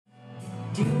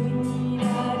Hi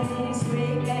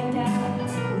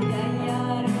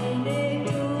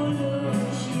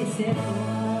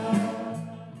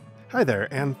there,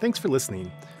 and thanks for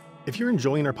listening. If you're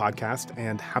enjoying our podcast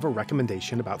and have a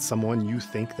recommendation about someone you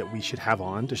think that we should have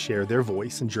on to share their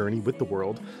voice and journey with the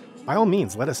world, by all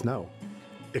means, let us know.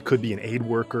 It could be an aid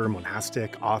worker,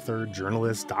 monastic, author,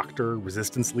 journalist, doctor,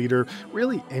 resistance leader,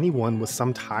 really anyone with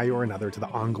some tie or another to the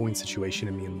ongoing situation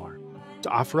in Myanmar. To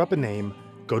offer up a name,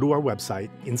 go to our website,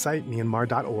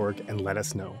 insightmyanmar.org, and let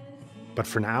us know. But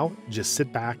for now, just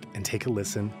sit back and take a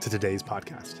listen to today's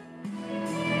podcast.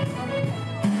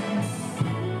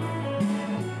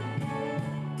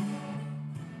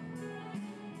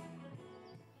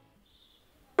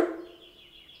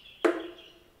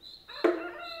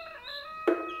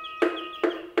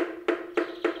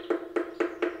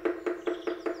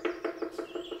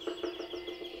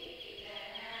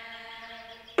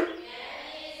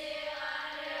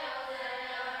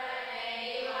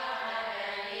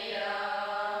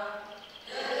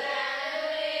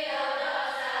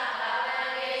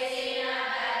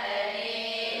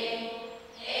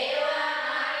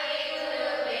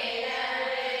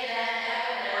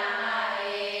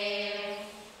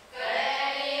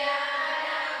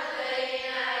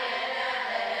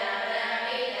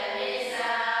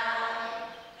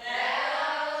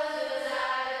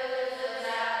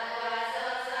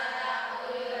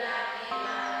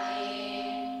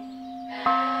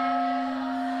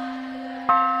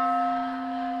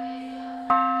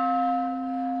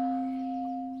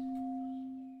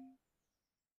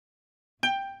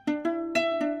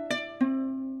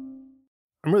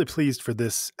 I'm really pleased for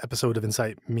this episode of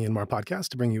Insight Myanmar podcast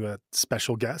to bring you a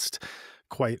special guest.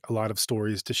 Quite a lot of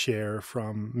stories to share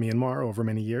from Myanmar over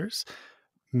many years.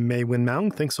 Wynn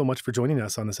Maung, thanks so much for joining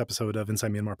us on this episode of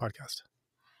Insight Myanmar podcast.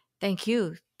 Thank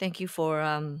you. Thank you for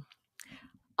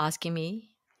asking me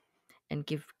and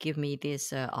give me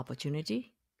this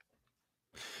opportunity.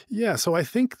 Yeah, so I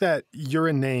think that you're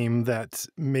a name that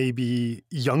maybe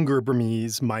younger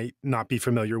Burmese might not be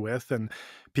familiar with, and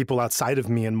people outside of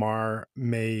Myanmar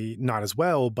may not as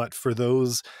well. But for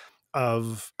those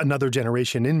of another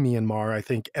generation in Myanmar, I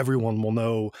think everyone will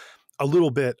know a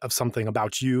little bit of something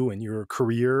about you and your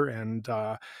career, and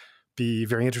be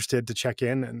very interested to check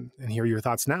in and hear your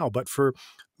thoughts now. But for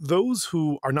those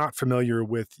who are not familiar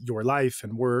with your life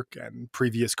and work and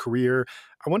previous career,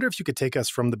 I wonder if you could take us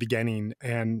from the beginning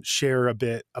and share a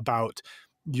bit about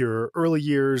your early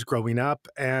years growing up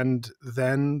and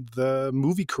then the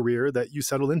movie career that you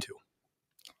settled into.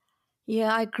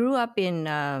 Yeah, I grew up in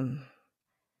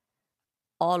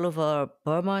all over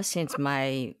Burma since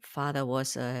my father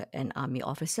was an army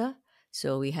officer.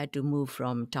 So we had to move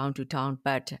from town to town.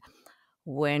 But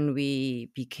when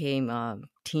we became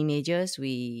teenagers,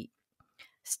 we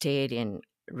stayed in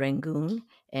Rangoon,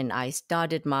 and I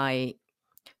started my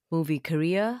movie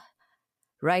career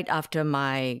right after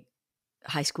my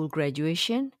high school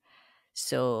graduation.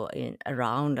 So in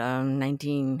around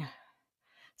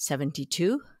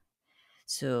 1972.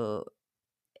 So,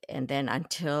 and then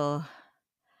until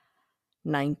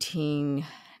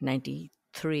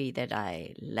 1993 that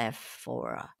I left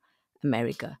for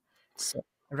America. So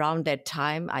around that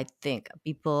time, I think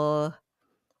people,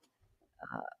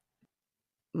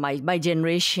 my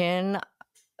generation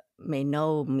may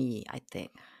know me, I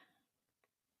think.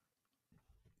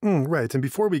 Right. And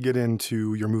before we get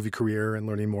into your movie career and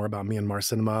learning more about Myanmar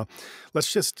cinema,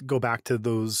 let's just go back to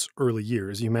those early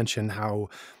years. You mentioned how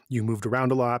you moved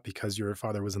around a lot because your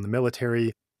father was in the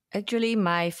military. Actually,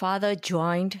 my father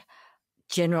joined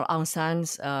General Aung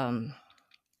San's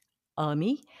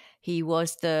army. He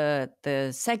was the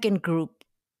second group,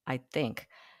 I think.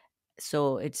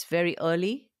 So it's very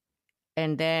early.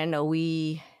 And then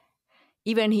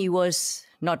even he was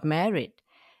not married.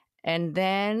 And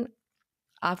then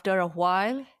after a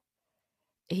while,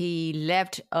 he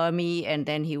left army, and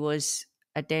then he was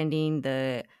attending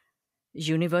the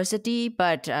university.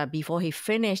 But before he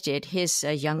finished it, his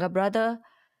younger brother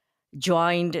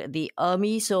joined the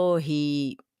army, so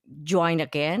he joined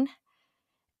again.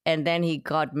 And then he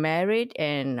got married,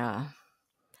 and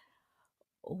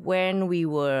when we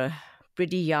were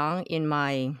pretty young in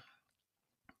my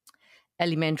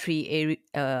elementary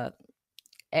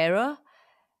era,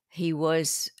 he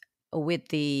was with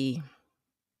the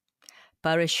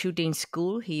parachuting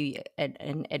school. He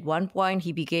at one point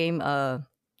he became the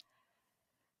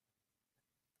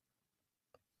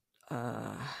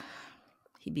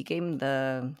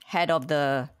head of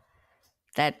that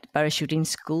parachuting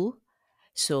school.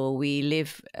 So we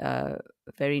live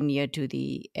very near to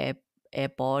the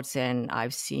airports, and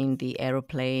I've seen the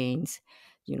aeroplanes,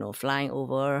 flying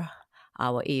over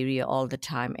our area all the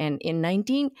time. And in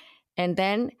 19, and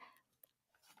then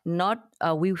not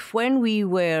when we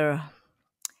were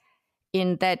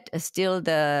in that still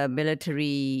the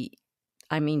military,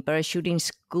 parachuting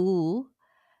school,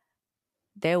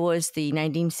 there was the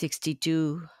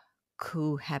 1962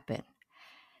 coup happen.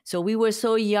 So we were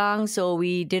so young, so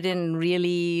we didn't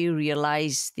really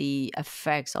realize the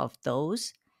effects of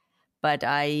those. But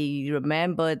I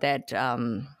remember that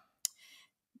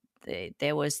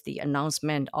there was the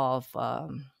announcement of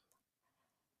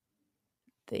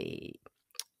the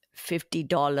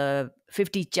 $50,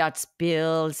 50 Jats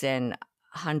bills and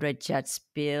 100 Jats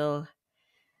bill,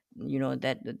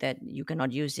 that you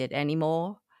cannot use it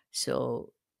anymore.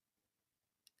 So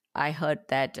I heard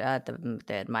that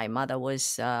that my mother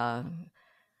was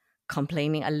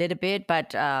complaining a little bit,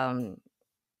 but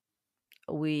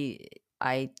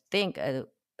I think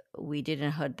we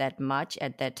didn't heard that much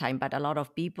at that time. But a lot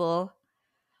of people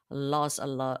lost a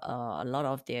lot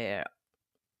of their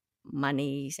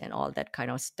monies and all that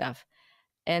kind of stuff.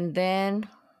 And then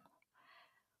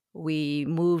we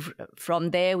moved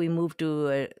from there. We moved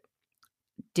to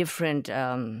different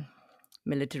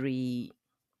military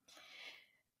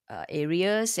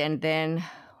areas. And then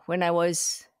when I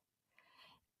was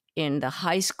in the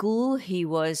high school, we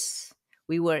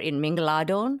were in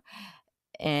Mingladon,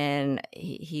 and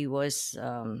he was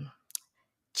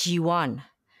G1.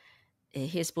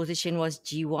 His position was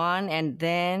G1, and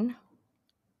then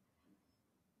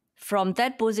from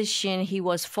that position, he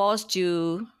was forced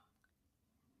to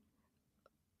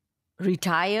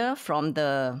retire from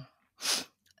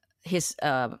his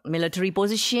military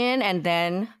position, and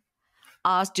then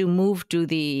asked to move to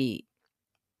the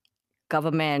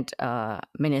government,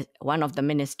 one of the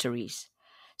ministries.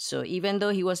 So even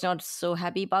though he was not so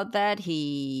happy about that,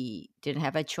 he didn't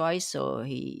have a choice. So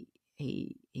he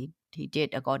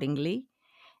did accordingly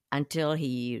until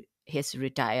his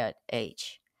retired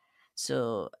age.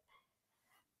 So,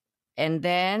 and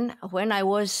then when I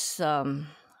was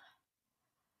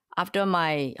after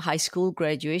my high school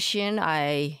graduation,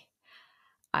 I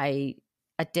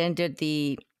attended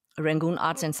the Rangoon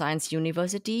Arts and Science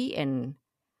University, and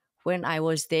when I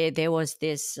was there, there was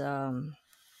this Thant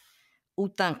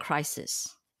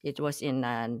crisis. It was in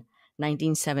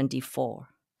 1974.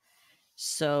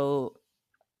 So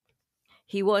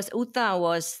Thant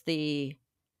was the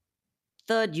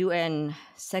third UN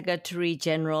Secretary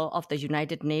General of the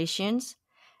United Nations,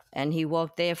 and he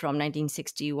worked there from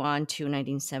 1961 to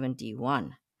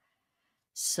 1971.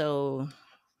 So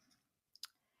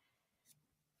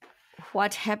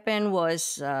what happened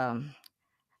was a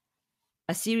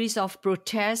series of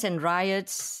protests and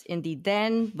riots in the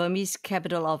then Burmese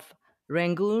capital of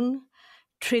Rangoon,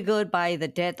 triggered by the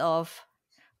death of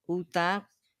Thant,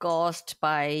 caused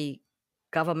by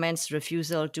government's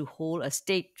refusal to hold a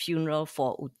state funeral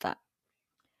for Thant.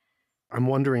 I'm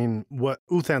wondering, what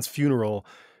Thant's funeral,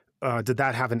 did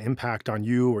that have an impact on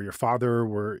you or your father?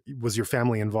 Was your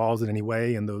family involved in any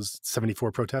way in those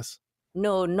 74 protests?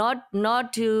 No,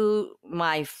 not to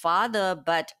my father,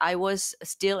 but I was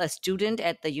still a student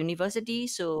at the university,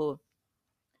 so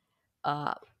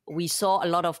we saw a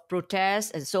lot of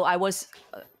protests, and so I was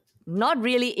not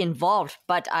really involved,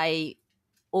 but I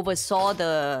oversaw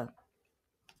the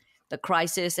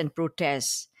crisis and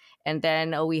protests. And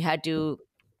then the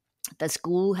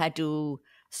school had to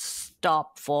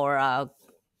stop for a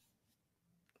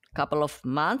couple of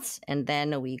months, and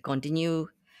then we continue.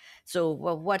 So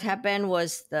what happened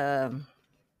was the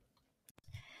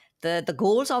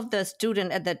goals of the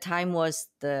student at that time was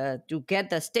to get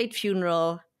the state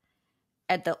funeral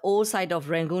at the old site of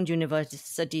Rangoon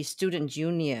University Student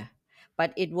Junior,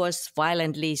 but it was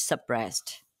violently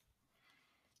suppressed.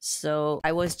 So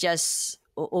I was just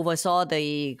oversaw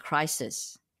the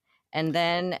crisis. And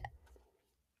then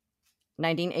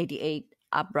 1988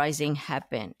 uprising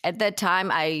happened. At that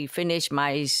time, I finished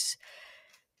my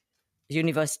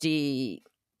university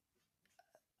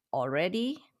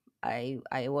already. I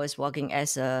was working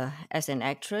as an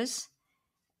actress,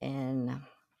 and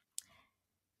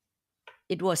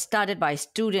it was started by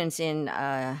students in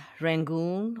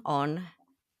Rangoon.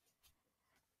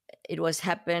 It was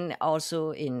happened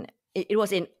also it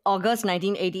was in August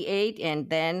 1988, and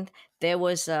then there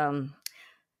was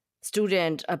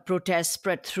student protest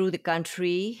spread through the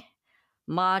country,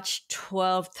 March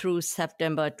 12th through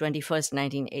September 21st,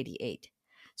 1988.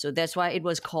 So that's why it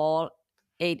was called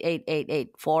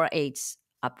 8888, 4/8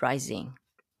 uprising.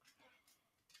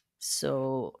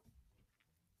 So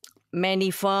many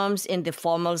firms in the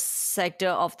formal sector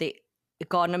of the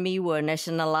economy were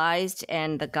nationalized,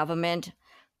 and the government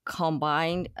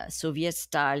combined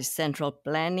Soviet-style central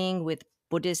planning with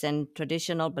Buddhist and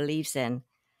traditional beliefs and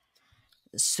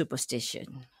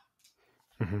superstition.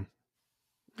 Hmm.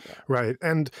 Yeah. Right.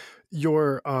 And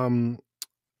your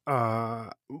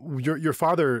your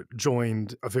father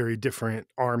joined a very different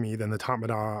army than the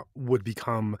Tatmadaw would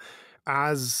become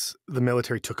as the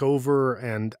military took over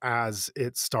and as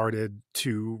it started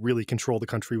to really control the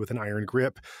country with an iron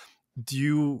grip. Do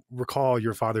you recall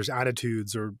your father's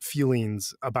attitudes or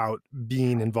feelings about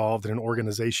being involved in an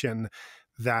organization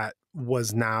that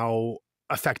was now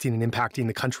affecting and impacting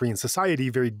the country and society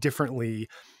very differently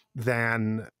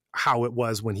than how it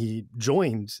was when he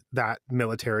joined that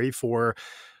military for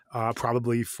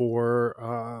probably for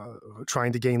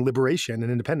trying to gain liberation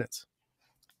and independence?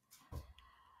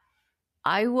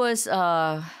 I was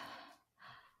I'm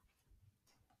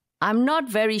not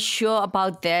very sure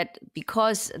about that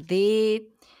because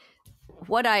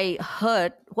what I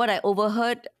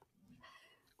overheard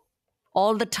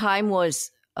all the time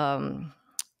was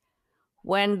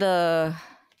when the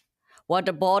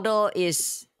water bottle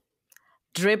is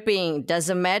dripping,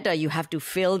 doesn't matter, you have to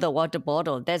fill the water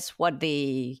bottle. That's what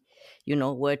they,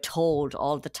 were told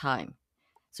all the time.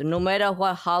 So no matter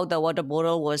how the water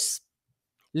bottle was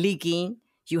leaking,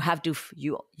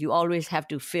 you always have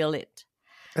to fill it.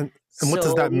 And what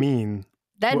does So that mean?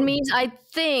 that What, means I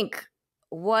think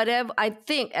whatever I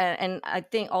think, and I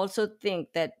think also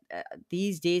think that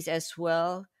these days as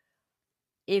well,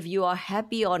 if you are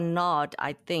happy or not,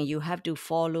 I think you have to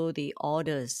follow the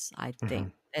orders. I think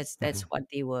mhm, that's mhm. what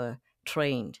they were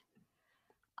trained,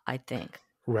 I think.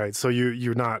 Right. So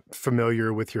you're not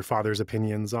familiar with your father's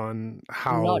opinions on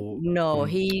Not how. no, Mm,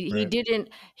 he right.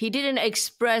 didn't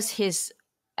express his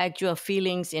actual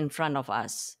feelings in front of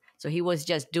us. So he was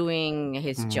just doing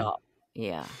his Mm. job.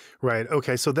 Yeah. Right.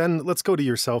 Okay. So then let's go to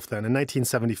yourself then. In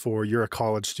 1974, you're a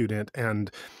college student, and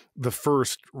the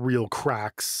first real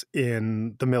cracks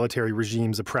in the military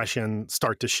regime's oppression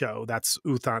start to show. That's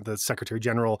U Thant, the Secretary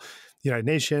General of the United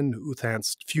Nations, U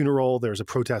Thant's funeral. There's a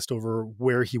protest over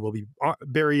where he will be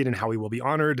buried and how he will be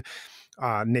honored.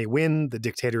 Ne Win, the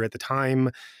dictator at the time,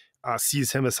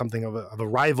 sees him as something of a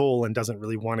rival and doesn't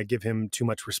really want to give him too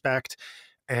much respect.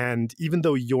 And even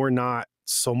though you're not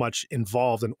so much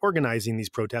involved in organizing these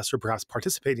protests or perhaps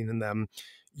participating in them,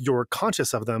 you're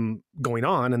conscious of them going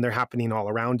on and they're happening all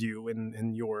around you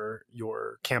in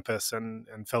your campus and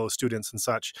fellow students and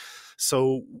such.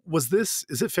 So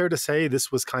is it fair to say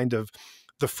this was kind of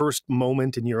the first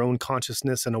moment in your own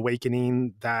consciousness and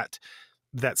awakening that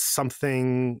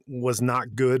something was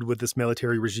not good with this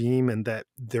military regime and that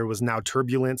there was now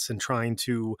turbulence in trying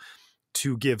to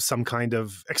give some kind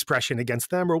of expression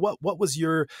against them? Or what was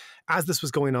your, as this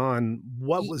was going on,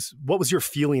 Y- what was your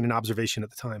feeling and observation at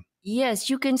the time? Yes,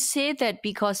 you can say that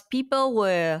because people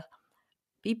were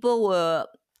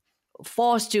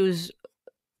forced to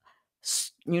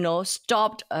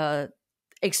stopped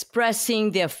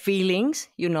expressing their feelings,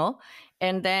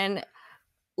 and then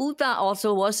Uta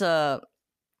also was a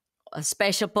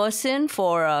special person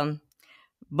for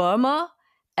Burma.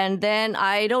 And then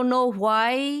I don't know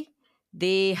why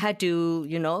they had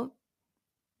to,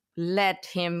 let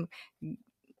him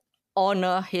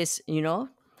honor his,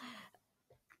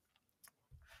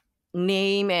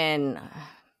 name and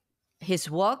his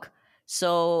work.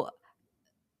 So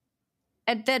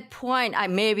at that point,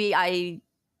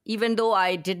 even though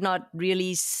I did not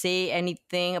really say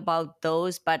anything about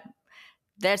those, but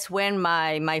that's when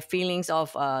my feelings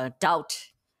of doubt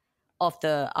of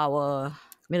our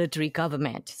military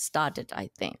government started, I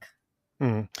think.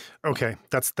 Mm. Okay,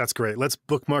 that's great. Let's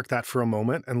bookmark that for a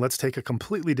moment and let's take a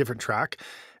completely different track.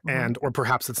 Mhm. And or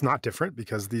perhaps it's not different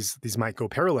because these might go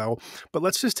parallel, but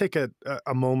let's just take a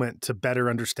moment to better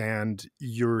understand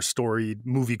your storied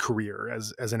movie career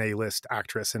as an A-list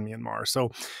actress in Myanmar.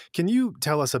 So can you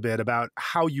tell us a bit about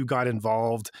how you got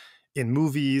involved in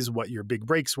movies, what your big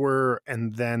breaks were,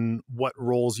 and then what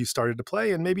roles you started to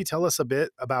play, and maybe tell us a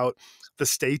bit about the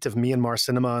state of Myanmar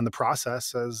cinema in the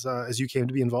process as you came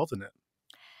to be involved in it?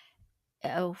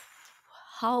 Uh,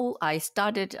 how I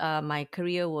started my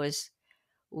career was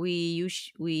we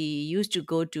used to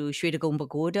go to Shwedagon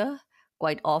Pagoda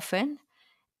quite often,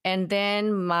 and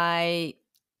then my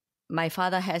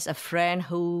father has a friend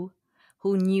who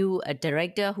knew a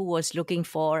director who was looking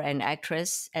for an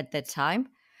actress at that time.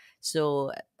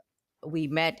 So we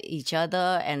met each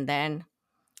other, and then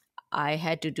I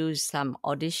had to do some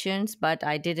auditions, but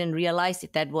I didn't realize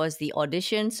that was the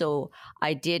audition. So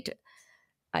I did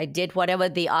I did whatever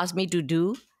they asked me to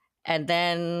do, and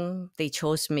then they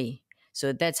chose me.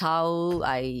 So that's how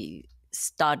I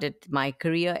started my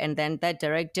career. And then that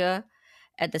director,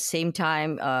 at the same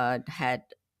time, had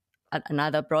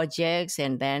another projects,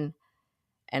 and then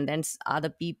and then other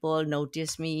people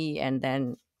noticed me, and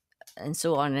then and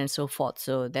so on and so forth.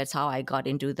 So that's how I got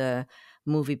into the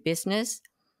movie business.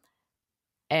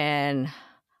 And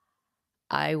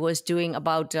I was doing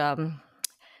about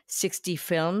 60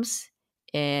 films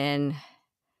and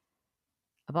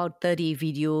about 30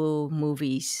 video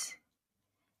movies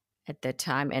at that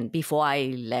time, and before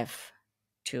I left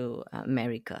to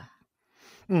America.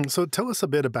 So tell us a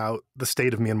bit about the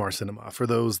state of Myanmar cinema for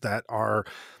those that are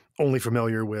only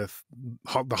familiar with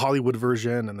the Hollywood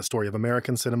version and the story of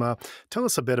American cinema. Tell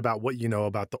us a bit about what you know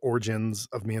about the origins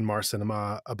of Myanmar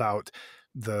cinema, about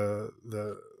the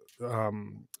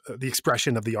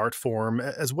expression of the art form,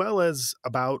 as well as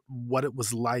about what it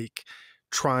was like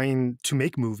trying to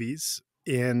make movies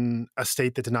in a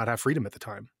state that did not have freedom at the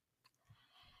time.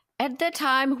 At that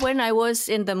time, when I was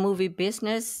in the movie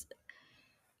business,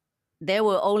 there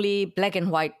were only black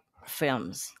and white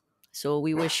films. So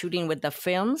we were shooting with the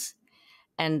films,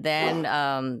 and then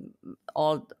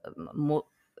no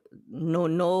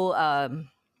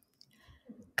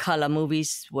color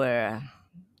movies were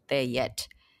there yet.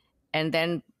 And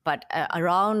then, but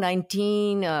around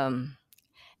 19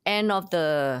 end of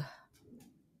the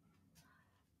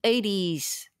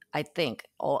 80s, I think,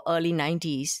 or early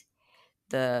 90s,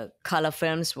 the color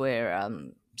films were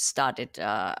started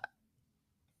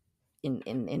in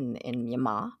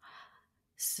Myanmar.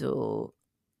 So,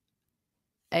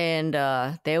 and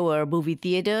there were movie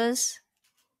theaters,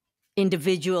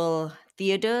 individual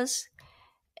theaters,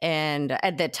 and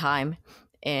at that time,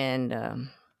 and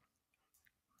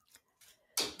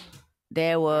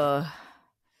there were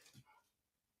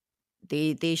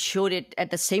they showed it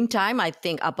at the same time. I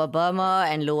think Upper Burma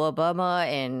and Lower Burma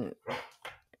and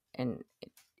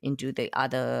into the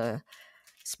other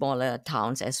smaller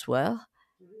towns as well.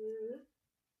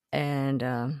 And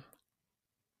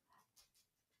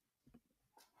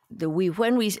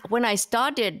when I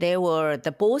started,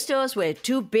 the posters were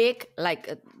too big,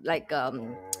 like about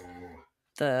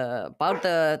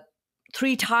the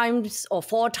 3 times or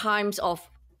 4 times of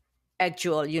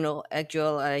actual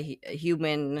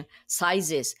human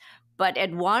sizes. But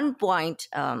at one point,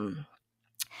 and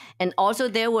also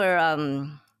there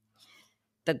were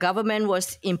the government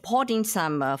was importing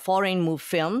some foreign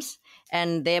films,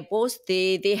 and they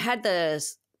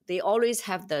always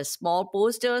have the small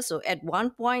posters. So at one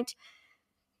point,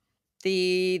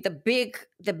 the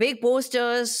big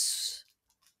posters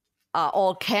are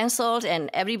all canceled, and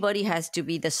everybody has to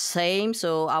be the same.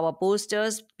 So our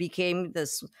posters became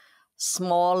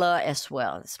smaller as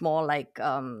well, small, like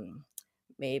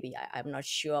maybe I'm not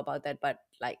sure about that, but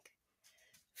like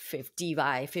 50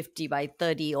 by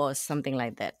 30 or something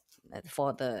like that,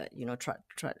 for the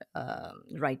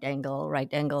right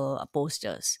angle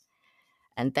posters.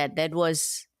 And that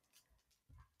was,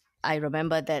 I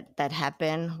remember that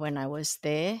happened when I was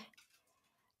there.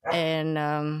 And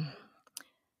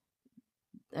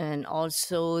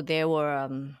also there were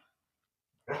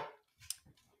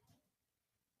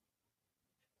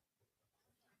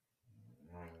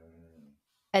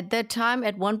at that time,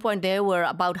 at one point, there were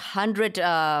about 100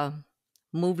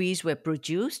 movies were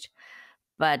produced,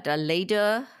 but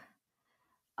later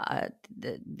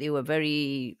they were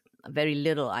very, very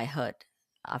little, I heard,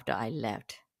 after I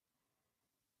left.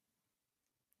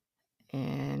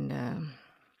 And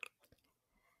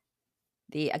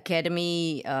the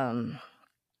academy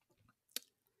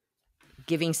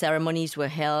giving ceremonies were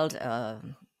held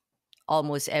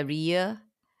almost every year.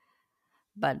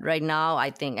 But right now, I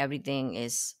think everything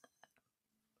is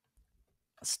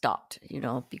stopped,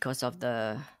 because of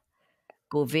the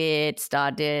COVID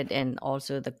started, and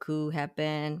also the coup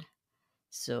happened.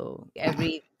 So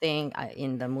everything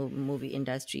in the movie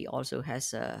industry also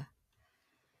has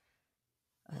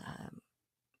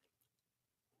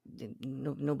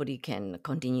nobody can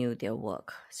continue their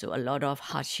work. So a lot of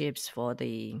hardships for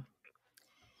the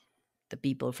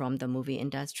people from the movie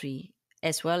industry,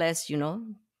 as well as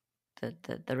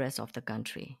the rest of the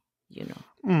country.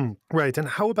 Right. And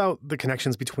how about the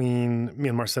connections between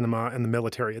Myanmar cinema and the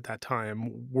military at that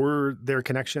time? Were there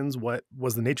connections? What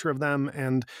was the nature of them?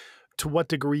 And to what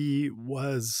degree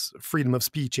was freedom of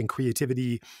speech and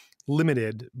creativity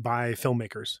limited by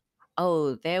filmmakers?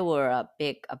 Oh, there were a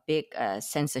big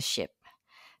censorship.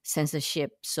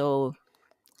 So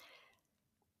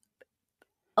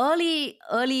early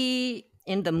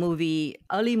in the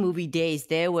early movie days,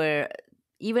 there were,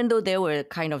 even though there were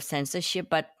kind of censorship,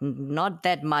 but not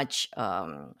that much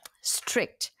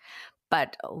strict.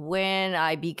 But when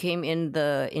I became in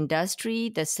the industry,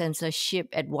 the censorship,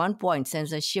 at one point,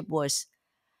 censorship was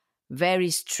very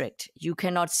strict. You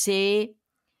cannot say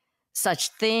such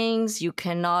things. You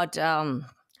cannot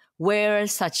wear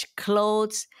such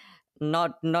clothes,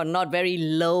 not very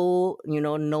low,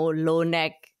 no low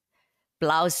neck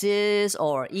blouses,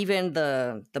 or even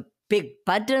the big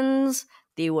buttons.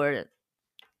 They were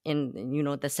in,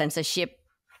 the censorship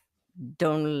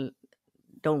don't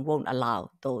won't allow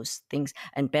those things,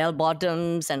 and bell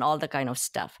bottoms and all the kind of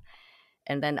stuff.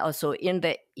 And then also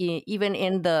even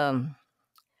in the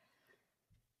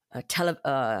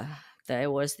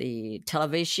there was the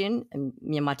television,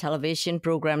 Myanmar television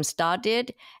program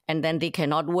started, and then they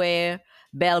cannot wear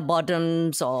bell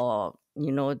bottoms or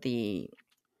the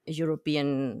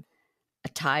European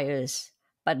attires.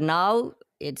 But now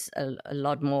it's a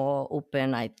lot more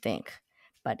open, I think.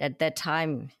 But at that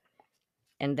time,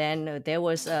 and then there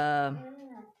was an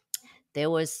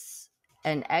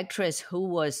actress who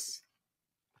was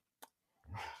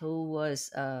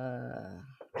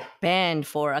banned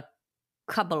for a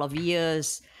couple of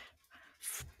years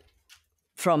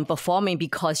from performing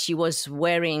because she was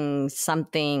wearing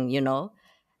something,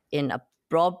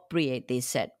 inappropriate, they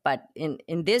said. But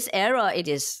in this era, it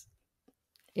is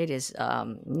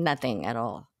nothing at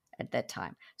all at that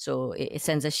time. So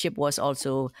censorship was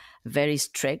also very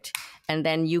strict. And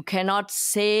then you cannot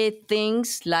say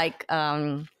things like,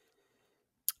 okay,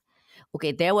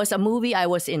 there was a movie I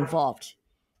was involved.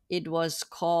 It was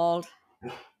called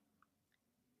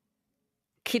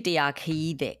Kitya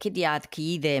Kiide. Kitya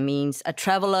Kiide means a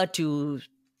traveler to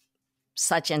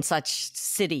such and such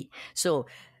city. So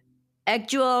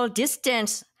actual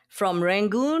distance from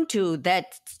Rangoon to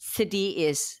that city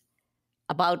is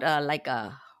about like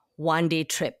a one-day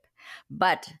trip.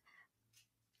 But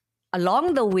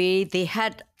along the way, they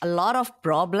had a lot of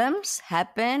problems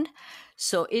happen.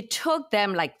 So it took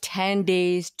them like 10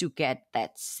 days to get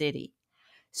that city.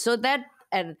 So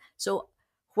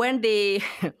when they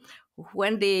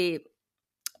when they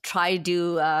try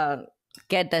to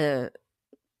get the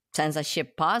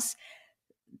censorship pass,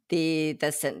 the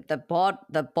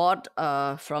board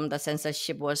from the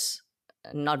censorship was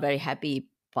not very happy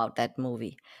about that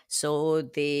movie. So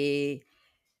they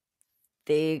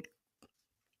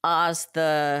asked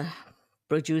the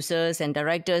producers and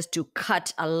directors to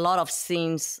cut a lot of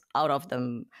scenes out of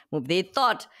the movie. They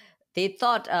thought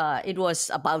it was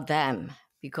about them,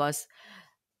 because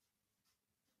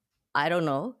I don't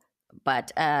know,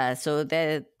 but so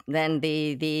then they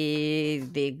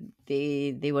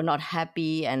were not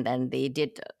happy, and then they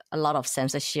did a lot of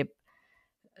censorship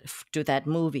to that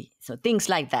movie. So things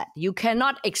like that. You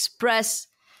cannot express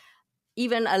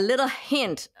even a little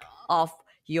hint of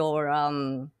your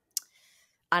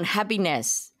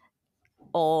unhappiness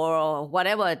or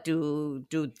whatever to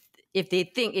if they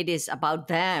think it is about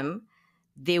them,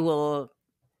 they will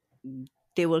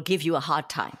give you a hard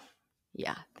time.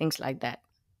 Yeah, things like that.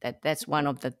 That's one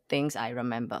of the things I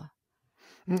remember.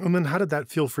 And then how did that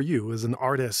feel for you as an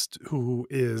artist who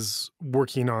is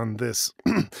working on this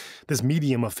this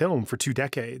medium of film for 2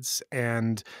 decades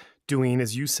and doing,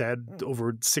 as you said,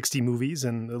 over 60 movies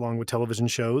and along with television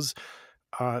shows,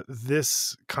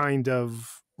 this kind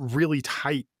of really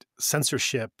tight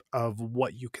censorship of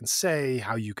what you can say,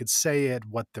 how you could say it,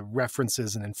 what the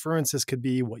references and inferences could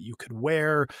be, what you could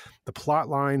wear, the plot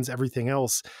lines, everything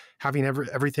else, having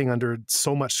everything under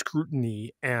so much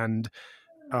scrutiny and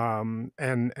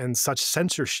such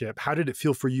censorship. How did it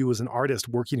feel for you as an artist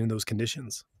working in those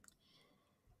conditions?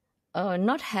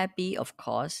 Not happy, of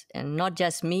course, and not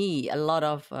just me. A lot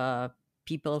of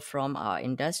people from our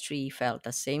industry felt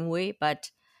the same way, but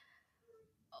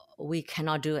we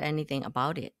cannot do anything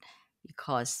about it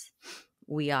because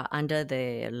we are under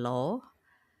the law.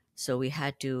 So we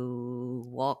had to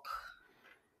walk,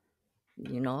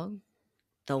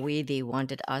 the way they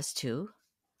wanted us to.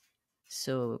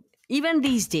 So even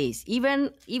these days,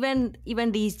 even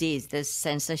these days, the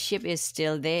censorship is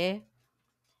still there,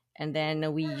 and then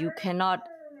you cannot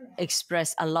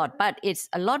express a lot, but it's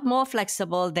a lot more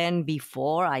flexible than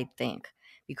before, I think,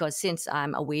 because since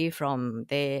I'm away from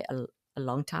there a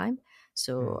long time,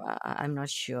 so I'm not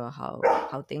sure how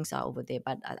things are over there.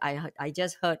 But I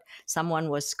just heard someone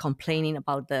was complaining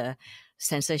about the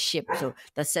censorship. So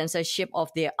the censorship of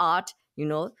their art,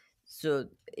 so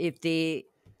if they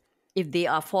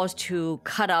are forced to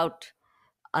cut out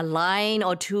a line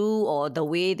or two, or the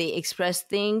way they express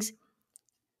things,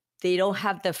 they don't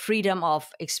have the freedom of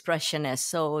expression,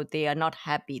 so they are not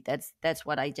happy. That's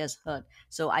what I just heard.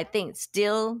 So I think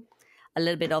still a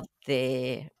little bit of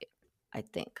the, I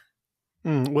think.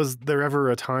 Was there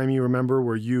ever a time you remember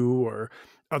where you or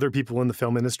other people in the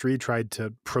film industry tried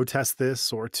to protest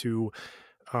this or to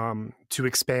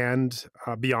expand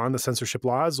beyond the censorship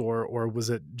laws, or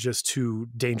was it just too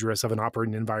dangerous of an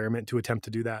operating environment to attempt to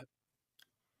do that?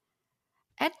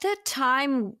 At that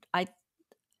time,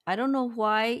 I don't know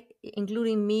why,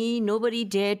 including me, nobody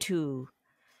dared to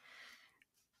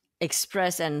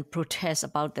express and protest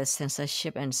about the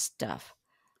censorship and stuff.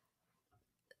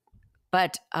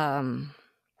 But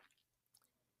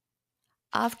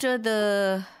after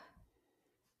the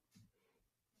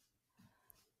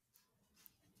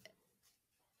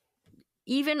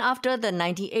even after the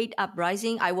 98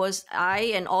 uprising,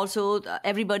 I and also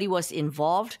everybody was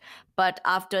involved. But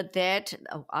after that,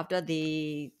 after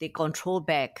the control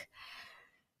back,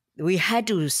 we had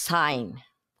to sign.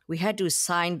 We had to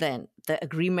sign the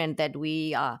agreement that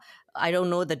we I don't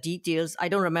know the details. I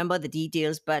don't remember the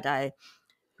details, but I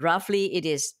roughly it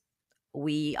is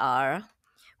we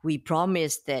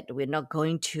promise that we're not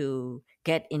going to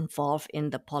get involved in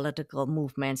the political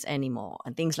movements anymore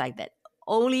and things like that.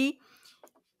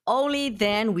 Only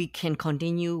then we can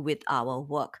continue with our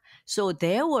work. So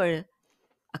there were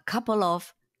a couple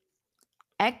of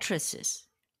actresses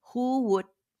who would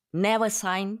never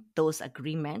sign those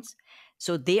agreements.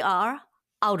 So they are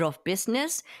out of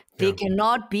business. They Yeah.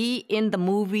 cannot be in the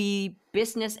movie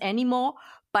business anymore.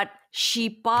 But she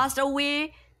passed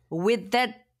away with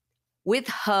that, with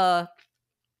her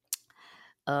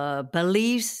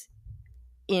beliefs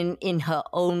in her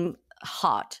own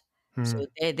heart. So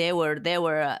Hmm. there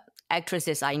were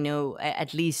actresses I know,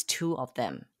 at least two of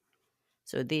them.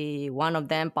 So the one of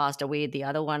them passed away. The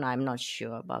other one I'm not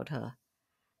sure about her.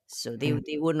 So Hmm.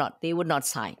 they would not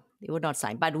sign. They would not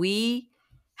sign. But we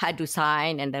had to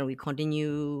sign, and then we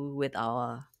continue with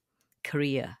our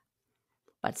career.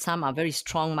 But some are very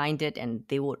strong minded, and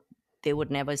they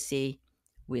would never say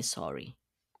we're sorry.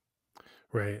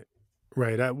 Right.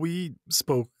 Right. We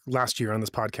spoke last year on this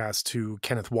podcast to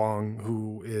Kenneth Wong,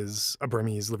 who is a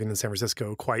Burmese living in San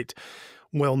Francisco, quite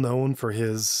well known for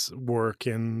his work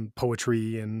in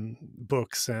poetry and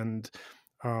books and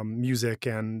music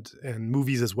and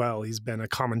movies as well. He's been a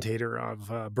commentator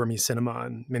of Burmese cinema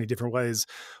in many different ways.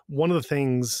 One of the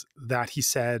things that he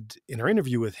said in our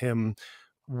interview with him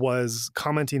was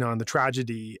commenting on the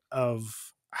tragedy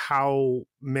of how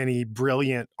many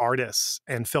brilliant artists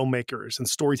and filmmakers and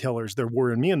storytellers there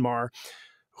were in Myanmar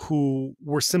who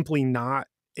were simply not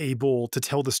able to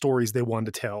tell the stories they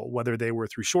wanted to tell, whether they were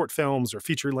through short films or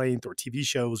feature length or TV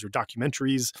shows or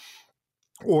documentaries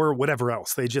or whatever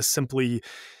else. They just simply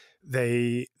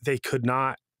they could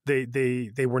not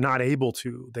they were not able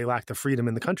to. They lacked the freedom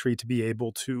in the country to be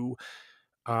able to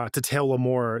tell a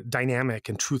more dynamic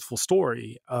and truthful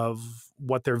story of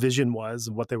what their vision was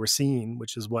and what they were seeing,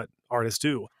 which is what artists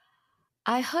do.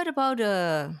 I heard about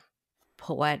a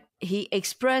poet. He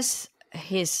expressed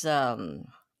his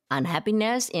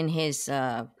unhappiness in his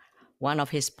one of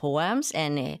his poems,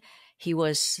 and he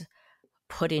was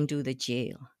put into the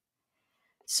jail.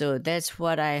 So that's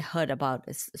what I heard about.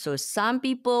 So some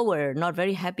people were not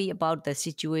very happy about the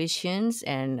situations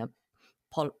and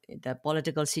the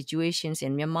political situations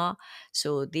in Myanmar.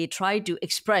 So they tried to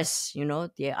express,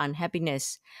 their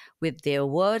unhappiness with their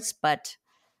words, but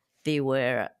they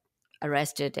were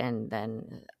arrested, and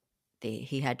then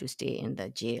he had to stay in the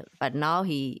jail. But now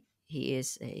he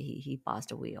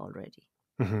passed away already.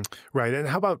 Mm-hmm. Right. And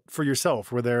how about for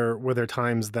yourself? Were there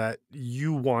times that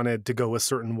you wanted to go a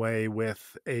certain way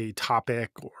with a topic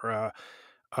or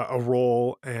a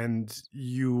role, and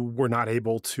you were not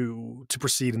able to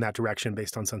proceed in that direction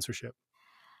based on censorship?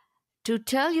 To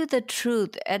tell you the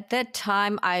truth, at that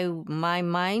time, my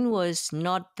mind was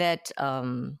not that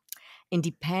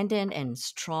independent and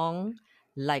strong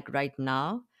like right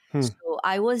now. Hmm. So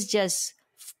I was just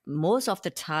most of the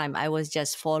time I was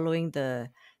just following the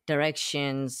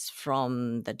directions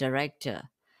from the director.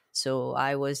 So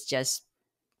I was just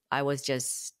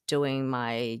doing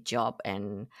my job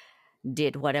and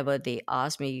did whatever they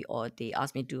asked me, or they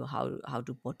asked me to how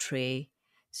to portray.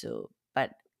 So,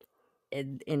 but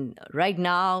in right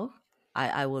now,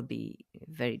 I will be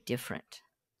very different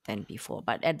than before.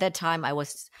 But at that time, I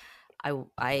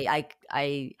I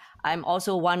I I'm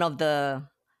also one of the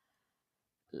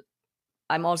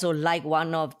I'm also like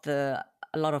one of the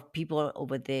a lot of people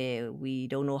over there. We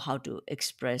don't know how to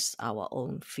express our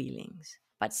own feelings,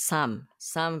 but some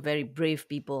very brave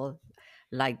people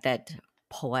like that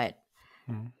poet,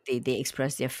 Hmm. they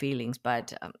express their feelings,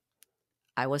 but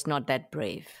I was not that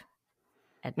brave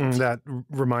at the time. That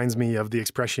reminds me of the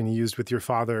expression you used with your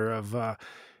father of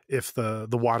if the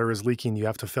water is leaking, you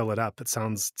have to fill it up. It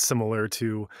sounds similar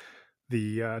to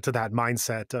that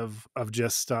mindset of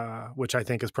just which I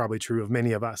think is probably true of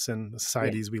many of us in the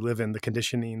Yeah. societies we live in. The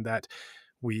conditioning that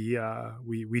we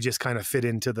just kind of fit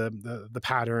into the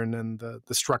pattern and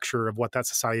the structure of what that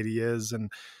society is, and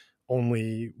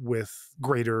only with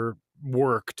greater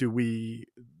work do we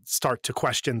start to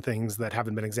question things that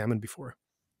haven't been examined before.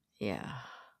 Yeah,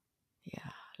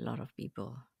 yeah, a lot of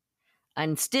people.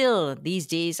 And still, these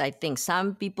days, I think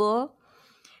some people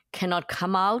cannot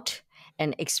come out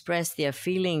and express their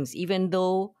feelings, even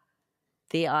though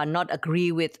they are not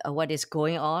agree with what is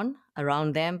going on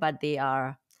around them, but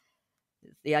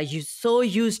so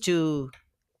used to,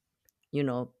 you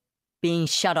know, being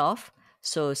shut off.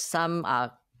 So some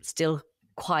are still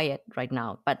quiet right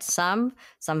now, but some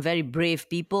very brave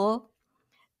people,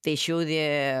 they show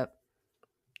their,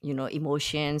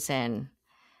 emotions and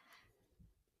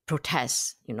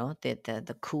protests,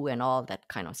 the coup and all that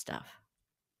kind of stuff.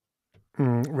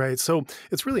 Right. So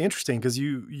it's really interesting because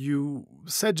you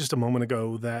said just a moment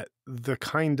ago that the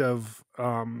kind of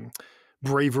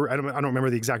bravery, I don't remember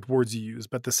the exact words you used,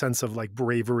 but the sense of like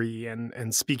bravery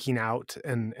and speaking out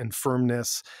and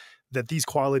firmness, that these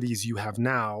qualities you have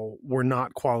now were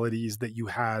not qualities that you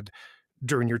had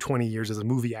during your 20 years as a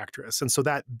movie actress. And so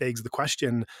that begs the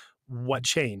question, what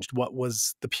changed? What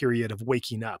was the period of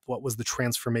waking up? What was the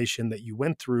transformation that you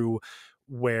went through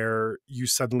where you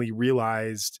suddenly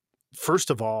realized, first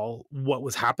of all, what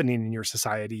was happening in your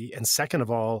society, and second of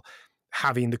all,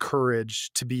 having the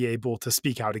courage to be able to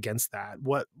speak out against that?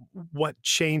 What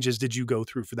changes did you go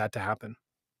through for that to happen?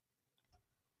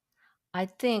 I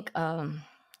think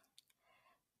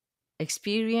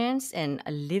experience and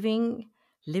living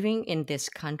in this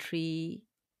country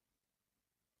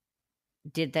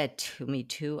did that to me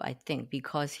too, I think,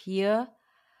 because here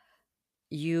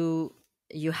you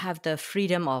have the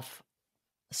freedom of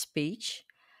speech.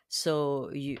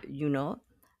 So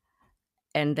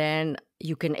and then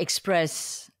you can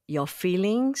express your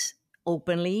feelings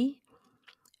openly.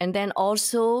 And then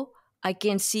also I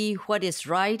can see what is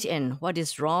right and what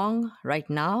is wrong right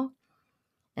now.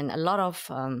 And a lot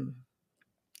of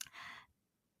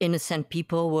innocent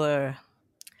people were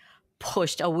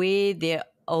pushed away their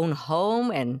own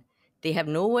home, and they have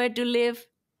nowhere to live,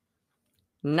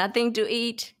 nothing to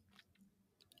eat,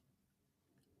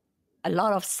 a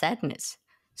lot of sadness.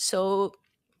 So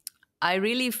I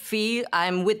really feel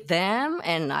I'm with them,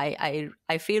 and I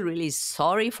feel really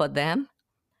sorry for them.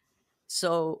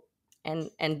 So and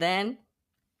then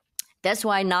that's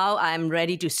why now I'm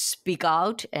ready to speak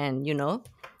out, and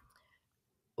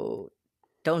oh,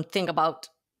 don't think about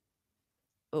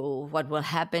what will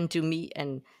happen to me.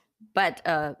 And but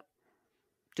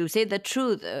to say the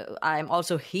truth, I'm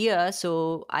also here,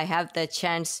 so I have the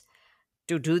chance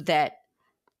to do that.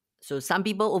 So some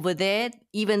people over there,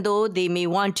 even though they may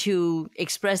want to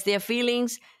express their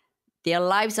feelings, their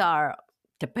lives are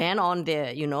depend on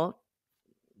their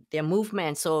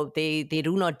movement, so they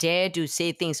do not dare to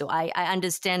say things. So I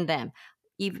understand them.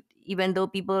 Even though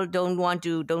people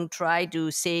don't try to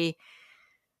say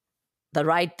the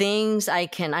right things, I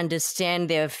can understand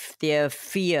their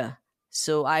fear.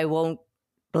 So I won't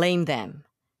blame them.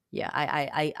 Yeah,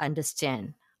 I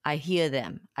understand. I hear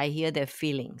them. I hear their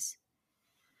feelings.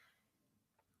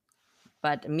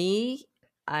 But me,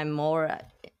 I'm more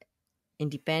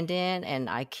independent, and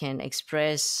I can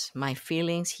express my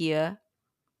feelings here,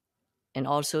 and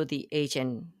also the age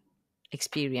and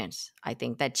experience. I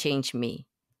think that changed me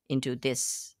into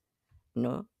this, you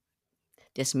know,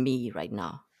 this me right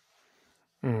now.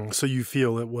 So you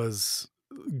feel it was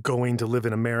going to live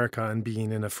in America and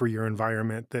being in a freer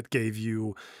environment that gave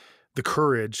you the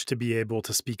courage to be able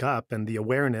to speak up and the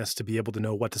awareness to be able to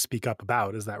know what to speak up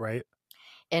about. Is that right?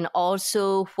 And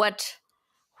also what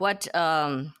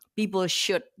people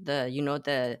should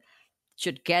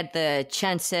get the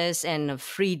chances and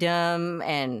freedom,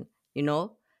 and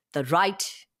the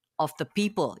right of the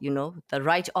people, the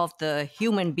right of the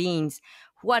human beings,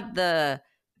 what the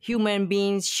human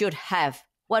beings should have,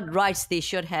 what rights they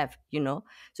should have.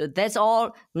 So that's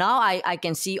all. Now I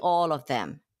can see all of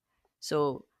them.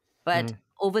 So but Mm.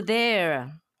 over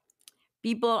there,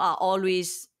 people are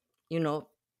always, you know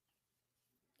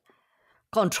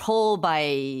controlled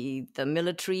by the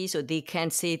military, so they can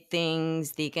say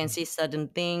things, they can say certain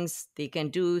things, they can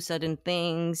do certain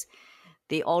things.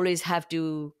 They always have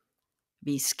to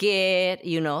be scared,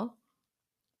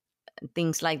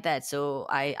 things like that. So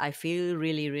I feel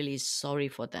really, really sorry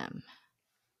for them.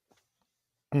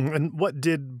 And what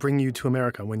did bring you to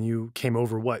America when you came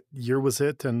over? What year was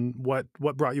it, and what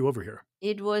brought you over here?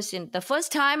 It was in the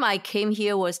first time I came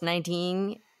here was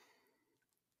 1989.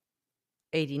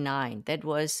 That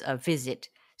was a visit.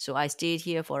 So I stayed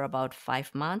here for about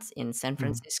 5 months in San Mm.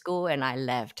 Francisco, and I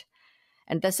left.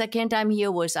 And the second time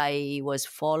here was I was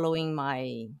following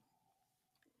my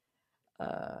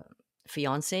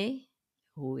fiance,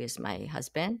 who is my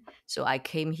husband. So I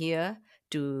came here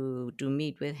to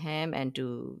meet with him and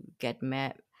to get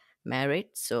married.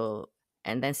 So,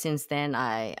 and then since then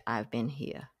I've been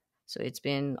here. So it's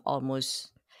been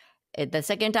almost, the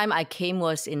second time I came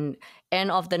was in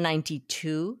end of the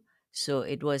 92. So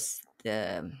it was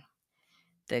the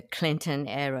Clinton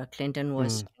era. Clinton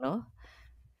was,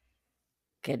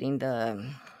 getting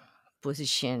the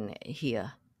position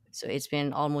here. So it's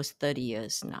been almost 30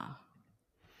 years now.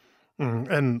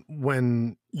 And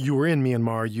when you were in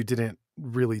Myanmar, you didn't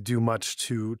really do much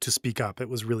to speak up. It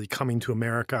was really coming to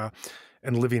America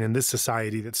and living in this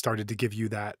society that started to give you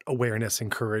that awareness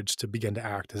and courage to begin to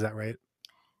act. Is that right?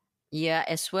 Yeah,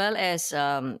 as well as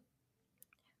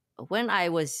when I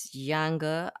was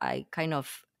younger, I kind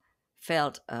of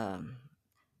felt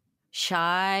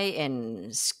shy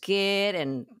and scared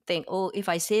and think, oh, if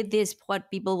I say this,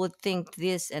 what people would think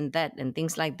this and that and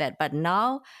things like that. But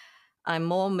now I'm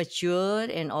more matured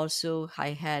and also I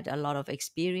had a lot of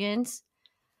experience.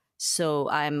 So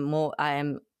I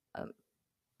am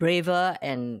braver,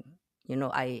 and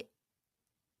I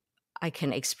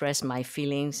can express my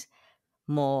feelings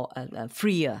more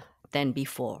freer than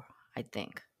before, I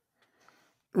think.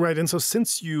 Right. And so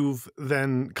since you've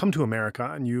then come to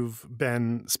America and you've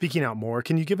been speaking out more,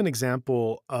 can you give an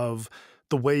example of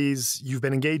the ways you've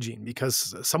been engaging?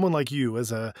 Because someone like you,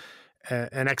 as an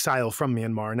exile from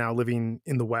Myanmar, now living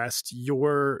in the West,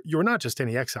 you're not just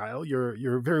any exile.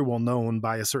 You're very well known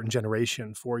by a certain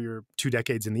generation for your 2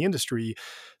 decades in the industry.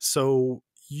 So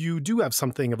you do have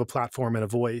something of a platform and a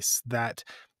voice that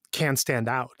can stand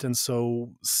out. And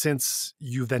so since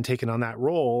you've then taken on that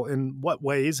role, in what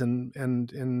ways and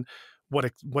in what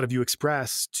have you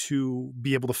expressed to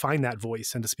be able to find that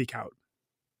voice and to speak out?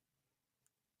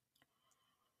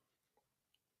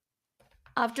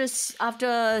 After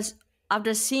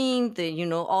seeing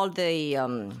the all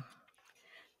the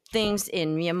things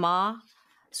in Myanmar,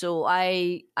 so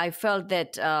I felt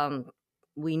that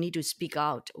we need to speak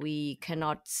out. We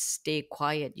cannot stay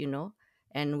quiet,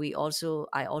 and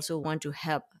I also want to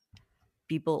help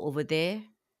people over there.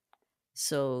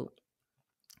 So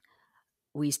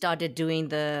we started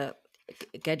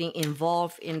getting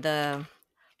involved in the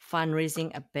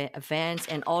fundraising events,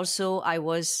 and also I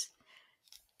was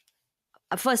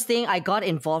first thing I got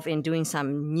involved in doing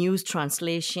some news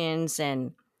translations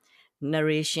and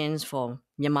narrations for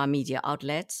Myanmar media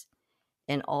outlets,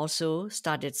 and also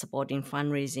started supporting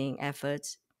fundraising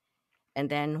efforts. And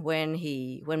then when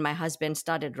my husband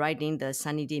started writing the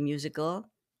Sunny Day musical,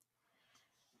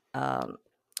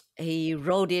 he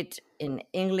wrote it in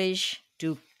English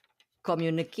to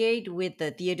communicate with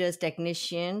the theater's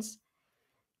technicians.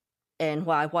 And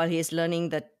while he's learning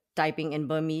the typing in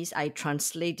Burmese, I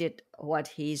translated what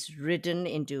he's written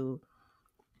into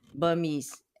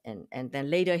Burmese, and then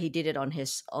later he did it on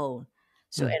his own.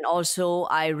 So and also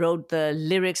I wrote the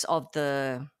lyrics of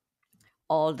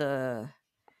all the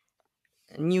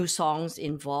new songs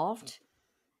involved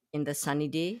in the Sunny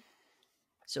Day.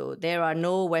 So there are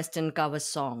no Western cover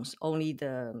songs, only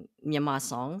the Myanmar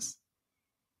songs.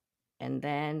 And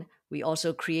then we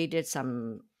also created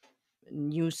some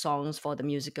new songs for the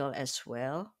musical as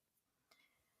well.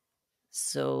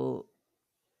 So,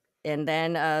 and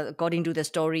then according to the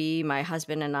story, my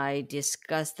husband and I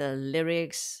discussed the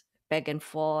lyrics back and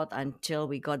forth until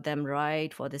we got them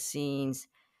right for the scenes,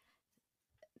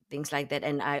 things like that.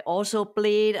 And I also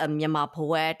played a Myanmar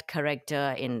poet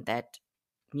character in that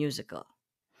musical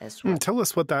as well. Tell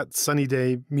us what that Sunny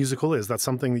Day musical is. That's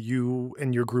something that you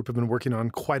and your group have been working on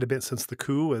quite a bit since the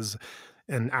coup, as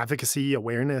an advocacy,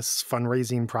 awareness,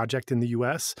 fundraising project in the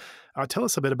U.S. Tell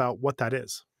us a bit about what that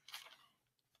is.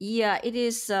 Yeah, it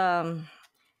is. The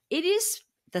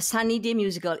Sunny Day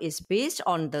musical is based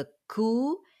on the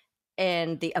coup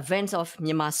and the events of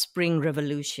Myanmar Spring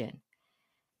Revolution.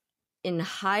 It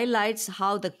highlights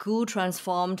how the coup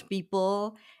transformed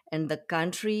people and the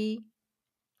country.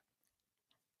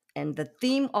 And the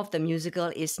theme of the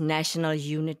musical is national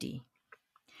unity.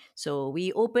 So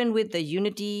we open with the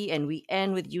unity and we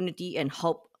end with unity and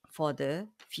hope for the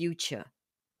future.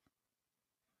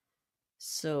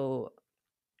 So,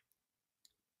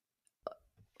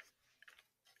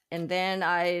 and then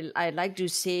I like to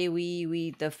say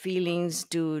we the feelings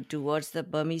towards the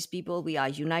Burmese people, we are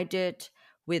united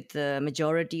with the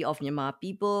majority of Myanmar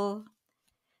people.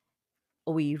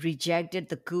 We rejected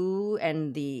the coup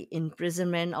and the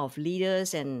imprisonment of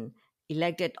leaders and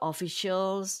elected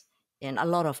officials and a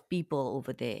lot of people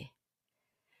over there.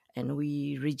 And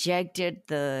we rejected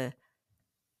the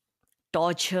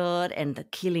torture and the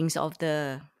killings of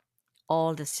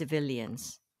all the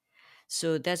civilians.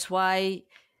 So that's why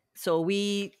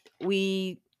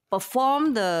we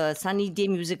performed the Sunny Day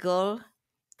musical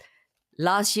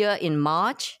last year in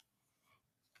March.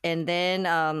 And then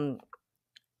a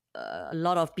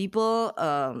lot of people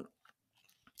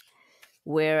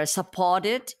were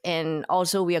supported. And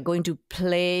also we are going to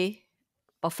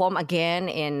perform again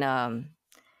in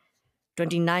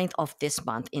 29th of this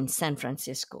month in San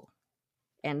Francisco.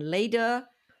 And later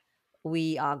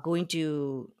we are trying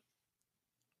to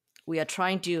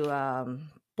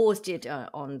post it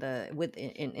on the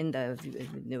in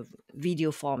the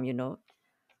video form,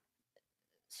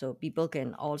 so people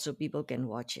can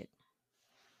watch it.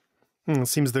 It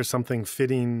seems there's something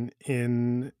fitting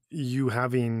in you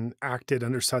having acted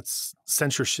under such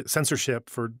censorship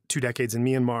for 2 decades in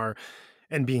Myanmar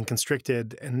and being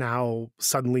constricted, and now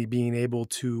suddenly being able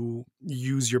to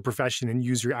use your profession and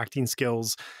use your acting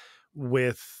skills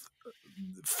with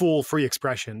full free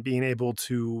expression, being able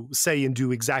to say and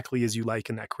do exactly as you like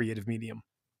in that creative medium.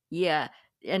 Yeah.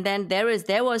 And then there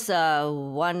was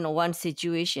one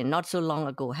situation not so long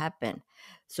ago happened.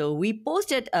 So we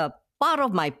posted a part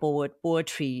of my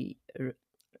poetry,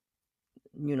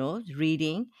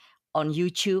 reading on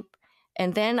YouTube.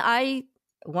 And then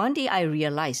one day I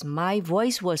realized my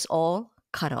voice was all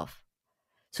cut off.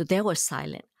 So there was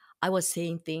silent. I was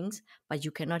saying things, but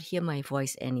you cannot hear my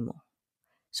voice anymore.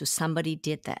 So somebody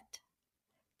did that.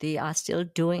 They are still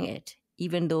doing it,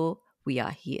 even though we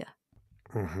are here.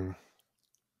 Mm-hmm.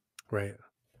 Right.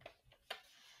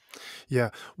 Yeah.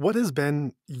 What has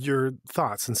been your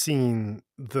thoughts in seeing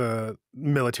the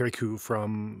military coup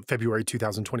from February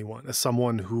 2021 as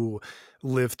someone who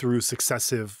lived through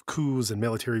successive coups and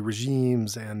military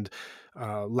regimes and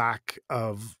lack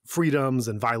of freedoms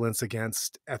and violence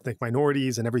against ethnic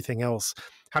minorities and everything else,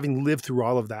 having lived through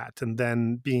all of that and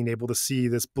then being able to see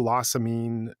this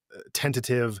blossoming,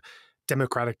 tentative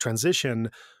democratic transition?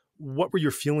 What were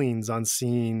your feelings on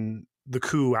seeing the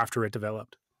coup after it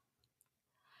developed?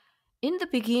 In the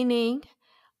beginning,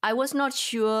 I was not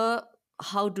sure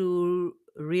how to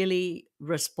really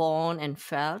respond and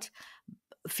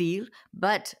feel,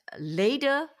 but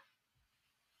later,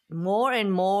 more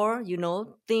and more,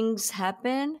 things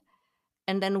happen,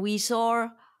 and then we saw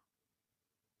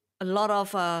a lot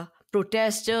of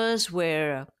protesters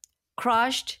were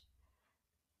crushed,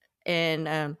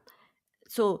 and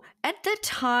so at that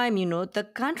time, the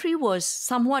country was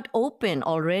somewhat open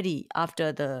already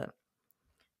after the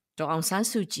Aung San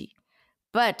Suu Kyi.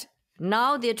 But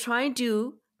now they're trying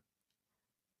to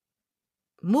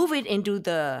move it into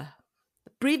the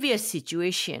previous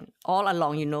situation all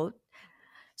along.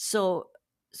 So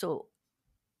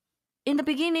in the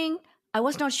beginning, I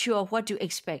was not sure what to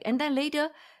expect. And then later,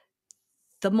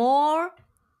 the more,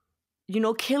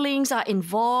 killings are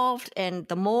involved and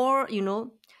the more,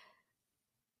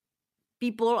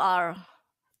 people are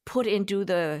put into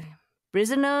the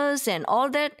prisoners and all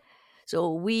that.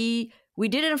 So we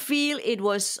didn't feel it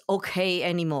was okay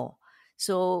anymore.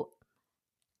 So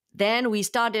then we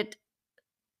started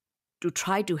to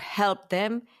try to help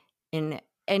them in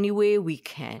any way we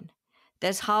can.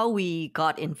 That's how we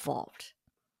got involved.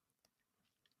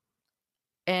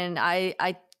 And I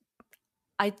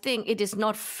think it is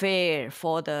not fair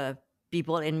for the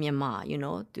people in Myanmar,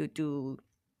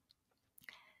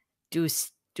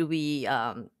 to be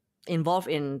involved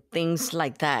in things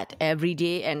like that every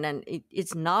day. And then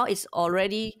it's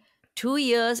already 2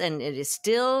 years, and it is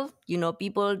still,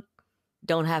 people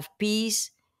don't have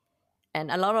peace, and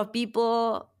a lot of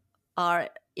people are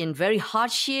in very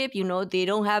hardship. They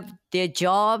don't have their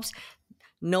jobs,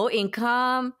 no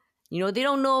income. They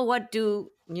don't know what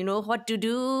to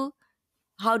do,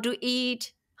 how to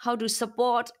eat, how to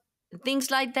support, things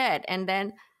like that. And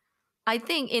then I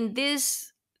think in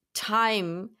this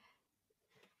time,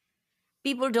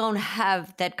 people don't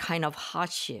have that kind of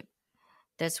hardship.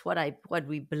 That's what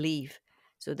we believe.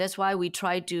 So that's why we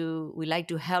like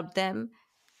to help them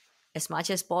as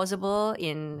much as possible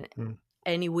in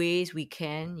any ways we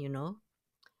can.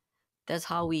 That's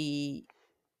how we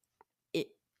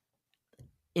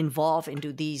involve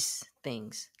into these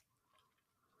things.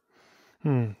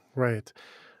 Right.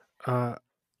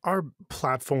 Our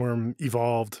platform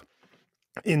evolved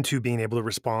into being able to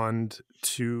respond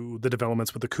to the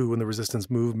developments with the coup and the resistance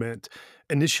movement.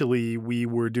 Initially, we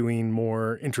were doing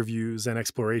more interviews and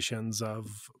explorations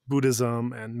of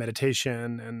Buddhism and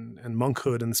meditation and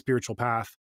monkhood and the spiritual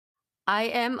path. I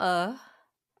am a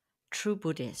true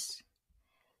Buddhist.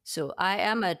 So I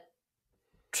am a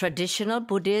traditional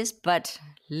Buddhist, but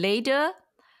later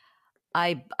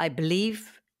I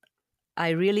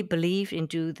really believe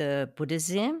into the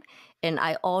Buddhism, and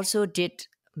I also did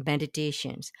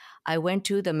meditations. I went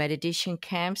to the meditation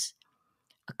camps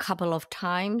a couple of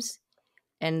times,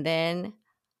 and then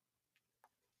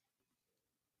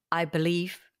I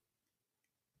believe,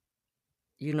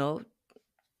 you know,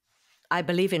 I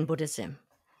believe in Buddhism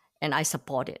and I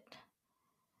support it.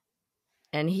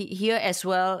 And here as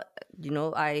well,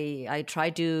 I try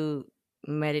to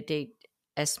meditate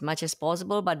as much as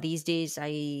possible, but these days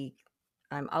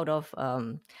I'm out of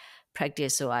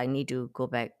practice, so I need to go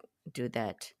back to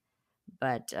that.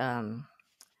 But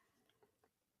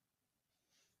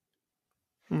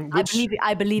Which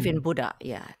I believe in Buddha.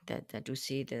 Yeah, that to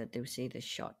see the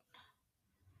shot.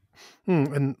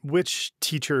 and which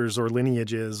teachers or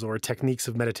lineages or techniques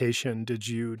of meditation did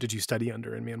you study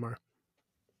under in Myanmar?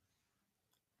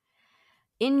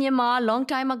 In Myanmar, long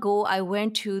time ago, I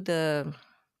went to the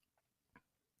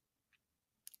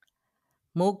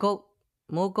Mogok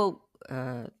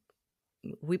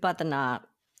Vipassana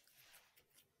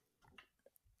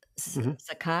Mm-hmm.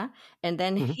 Sakha, and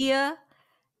then Mm-hmm. here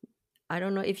I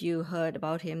don't know if you heard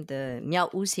about him, the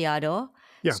Myao Usiado.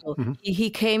 Yeah. So Mm-hmm. he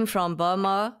came from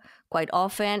Burma quite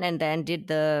often and then did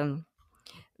the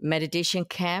meditation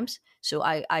camps. So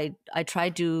I try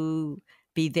to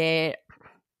be there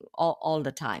all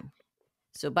the time.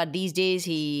 So but these days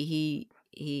he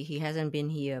hasn't been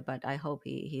here, but I hope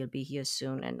he'll be here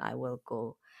soon and I will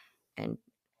go and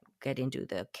get into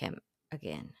the camp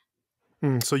again.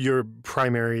 So your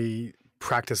primary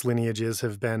practice lineages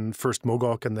have been first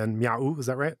Mogok and then Miao, is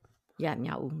that right? Yeah,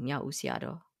 Myao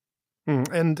Usiado.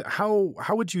 And how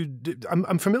would you?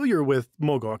 I'm familiar with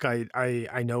Mogok.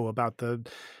 I know about the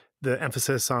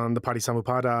emphasis on the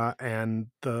Patisamuppada and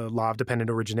the law of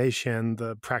dependent origination,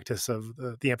 the practice of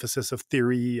the emphasis of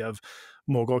theory of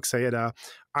Mogok Sayadaw.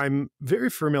 I'm very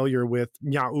familiar with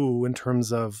Miao in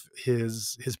terms of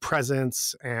his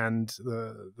presence and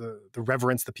the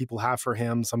reverence that people have for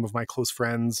him. Some of my close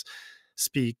friends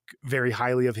speak very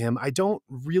highly of him. I don't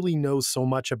really know so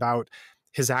much about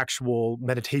his actual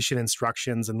meditation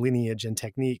instructions and lineage and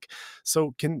technique.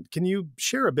 So can you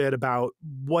share a bit about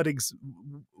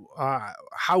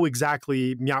how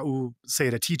exactly Miao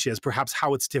Sayadaw teaches, perhaps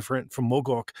how it's different from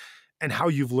Mogok, and how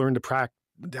you've learned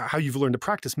to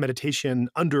practice meditation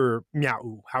under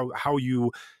Miao, how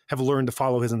you have learned to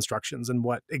follow his instructions and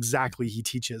what exactly he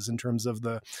teaches in terms of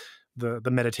the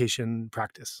meditation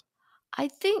practice? I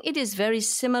think it is very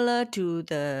similar to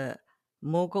the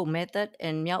Mogok method,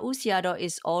 and Myao Usiado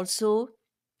is also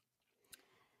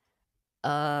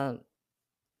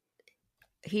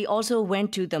he also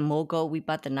went to the Mogok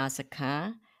Vipassana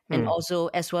Sakha and Mm. also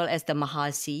as well as the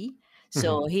Mahasi. Hmm.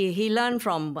 So he learned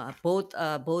from both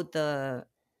the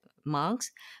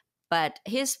monks, but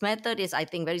his method is I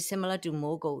think very similar to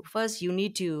Mogok. First, you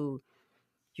need to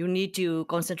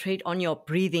concentrate on your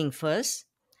breathing first,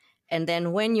 and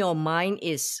then when your mind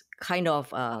is kind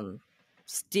of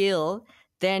still,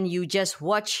 then you just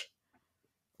watch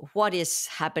what is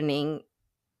happening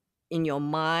in your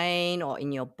mind or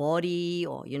in your body,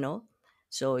 or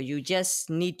so you just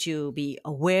need to be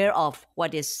aware of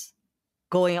what is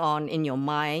going on in your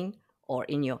mind or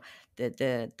in your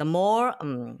the more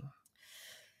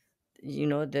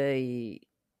the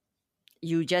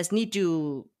you just need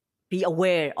to be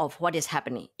aware of what is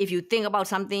happening. If you think about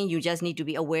something, you just need to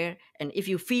be aware. And if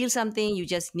you feel something, you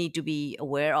just need to be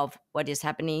aware of what is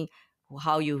happening,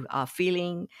 how you are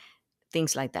feeling,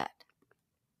 things like that.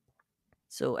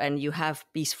 So, and you have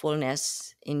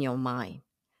peacefulness in your mind.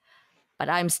 But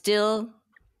I'm still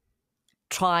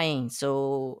trying.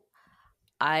 So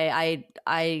I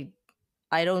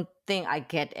don't think I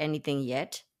get anything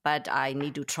yet, but I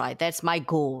need to try. That's my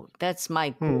goal. That's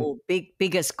my Mm. goal,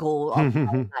 biggest goal of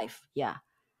my life. Yeah.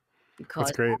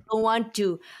 That's Because great. I don't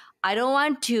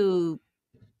want to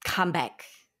come back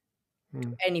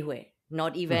Mm. anywhere.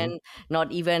 Not Hmm.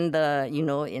 even the,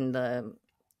 in the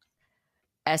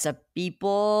as a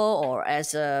people or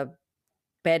as a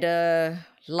better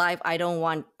life. I don't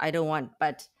want,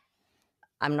 but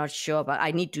I'm not sure, but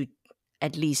I need to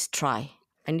at least try.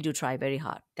 I need to try very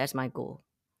hard. That's my goal.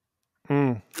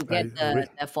 Mm. To get I would.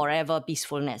 the forever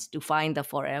peacefulness, to find the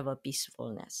forever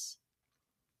peacefulness.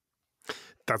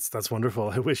 That's wonderful.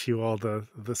 I wish you all the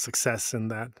success in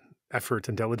that effort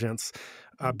and diligence.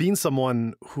 Being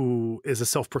someone who is a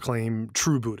self-proclaimed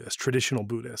true Buddhist, traditional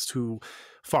Buddhist, who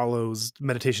follows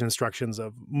meditation instructions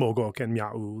of Mogok and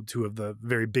Miao, two of the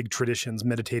very big traditions,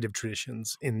 meditative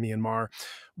traditions in Myanmar,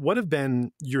 what have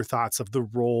been your thoughts of the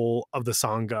role of the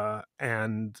Sangha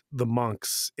and the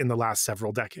monks in the last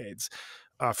several decades?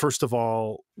 First of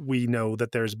all, we know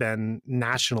that there's been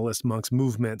nationalist monks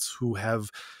movements who have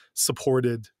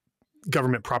supported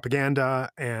government propaganda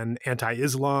and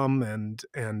anti-Islam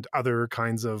and other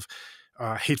kinds of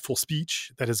hateful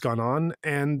speech that has gone on.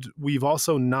 And we've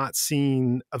also not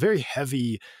seen a very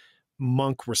heavy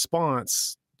monk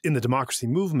response in the democracy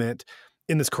movement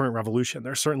in this current revolution.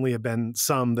 There certainly have been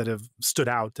some that have stood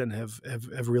out and have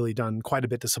really done quite a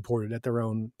bit to support it at their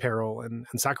own peril and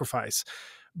sacrifice.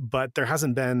 But there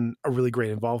hasn't been a really great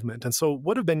involvement. And so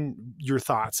what have been your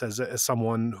thoughts as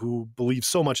someone who believes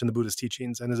so much in the Buddhist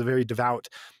teachings and is a very devout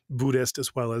Buddhist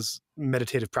as well as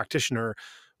meditative practitioner?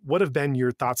 What have been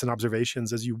your thoughts and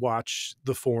observations as you watch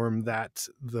the form that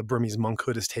the Burmese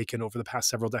monkhood has taken over the past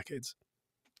several decades?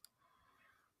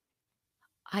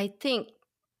 I think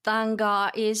Tanga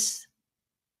is,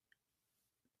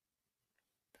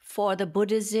 for the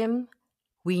Buddhism,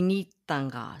 we need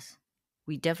Tangas.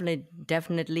 We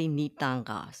definitely need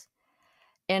Tangas.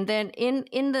 And then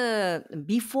in the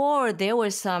before there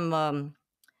was some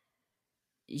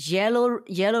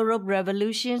yellow robe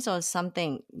revolutions or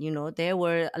something. There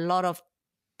were a lot of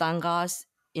Tangas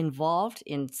involved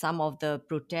in some of the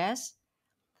protests,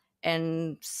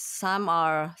 and some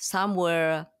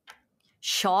were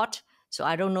shot. So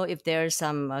I don't know if there are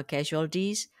some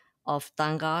casualties of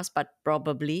Tangas, but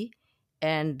probably.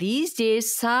 And these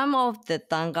days, some of the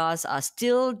Tangas are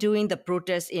still doing the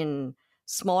protest in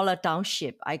smaller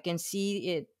township. I can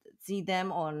see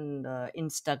them on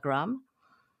Instagram.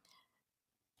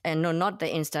 And no, not the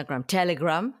Instagram,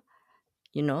 Telegram,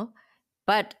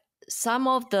 But some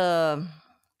of the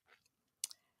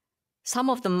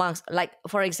monks, like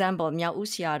for example, Miao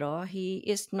Usiado, he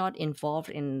is not involved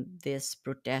in this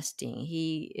protesting.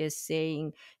 He is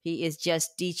saying he is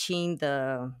just teaching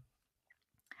the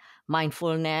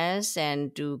mindfulness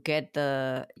and to get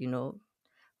the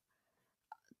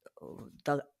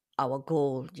our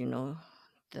goal, the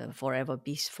forever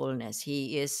peacefulness.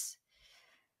 He is,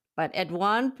 but at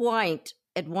one point,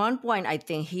 I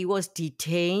think he was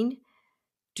detained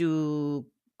to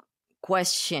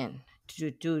question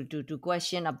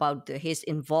question about his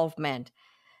involvement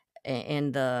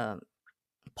in the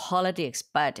politics,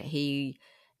 but he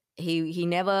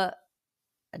never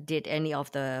did any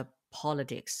of the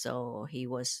politics. So he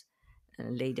was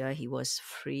later he was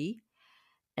free.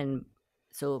 And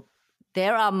so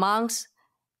there are monks.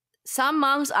 Some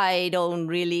monks I don't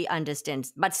really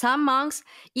understand, but some monks,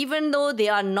 even though they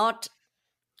are not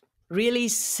really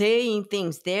saying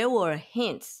things, there were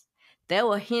hints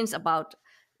about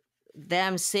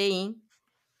them saying,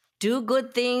 do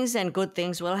good things and good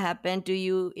things will happen to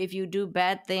you. If you do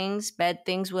bad things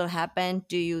will happen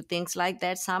to you. Things like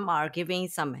that. Some are giving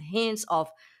some hints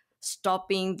of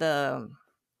stopping the,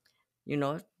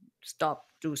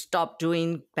 stop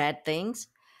doing bad things.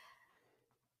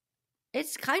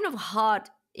 It's kind of hard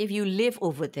if you live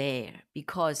over there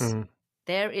because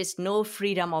there is no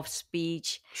freedom of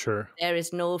speech. Sure. There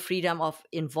is no freedom of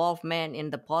involvement in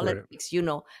the politics,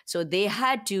 right. So they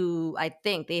had to, I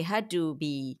think they had to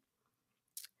be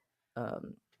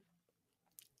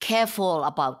careful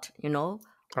about,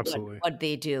 Absolutely. what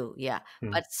they do. Yeah.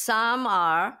 But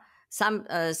some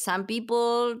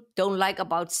people don't like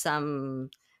about some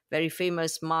very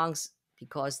famous monks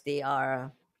because they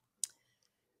are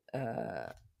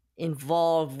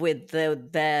involved with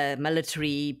the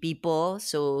military people.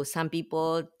 So some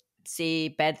people say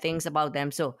bad things about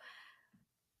them. So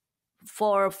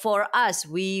for us,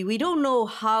 we don't know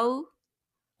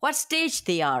what stage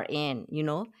they are in,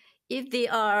 if they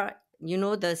are,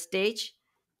 the stage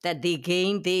that they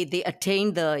gain, they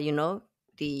attain the,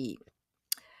 the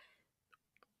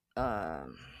I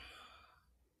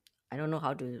don't know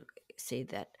how to say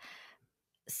that.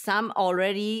 Some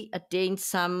already attained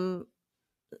some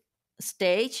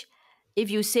stage. If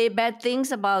you say bad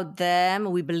things about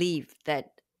them, we believe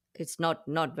that it's not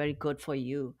very good for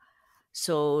you.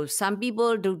 So some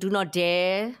people do not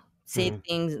dare say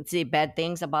bad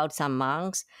things about some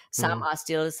monks. Some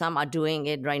are doing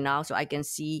it right now. So I can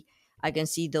see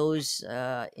those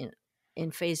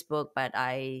in Facebook, but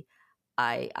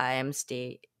I'm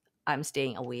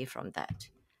staying away from that.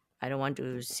 I don't want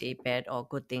to say bad or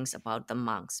good things about the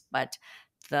monks, but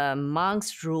the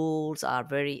monks' rules are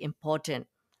very important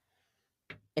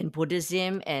in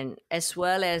Buddhism and as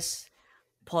well as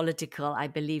political, I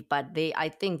believe. But I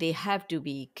think they have to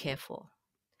be careful.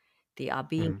 They are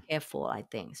being careful, I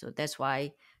think. So that's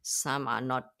why some are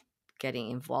not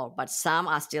getting involved, but some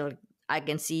are still. I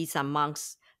can see some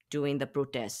monks doing the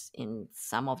protests in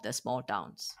some of the small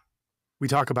towns. We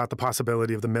talk about the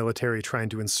possibility of the military trying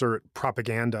to insert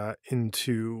propaganda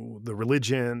into the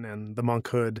religion and the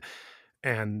monkhood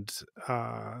and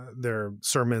their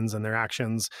sermons and their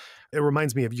actions. It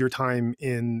reminds me of your time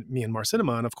in Myanmar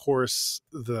cinema. And of course,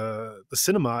 the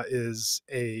cinema is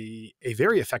a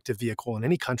very effective vehicle in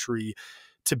any country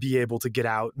to be able to get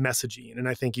out messaging. And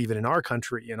I think even in our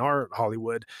country, in our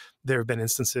Hollywood, there have been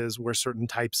instances where certain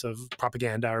types of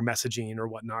propaganda or messaging or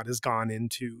whatnot has gone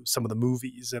into some of the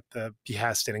movies at the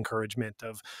behest and encouragement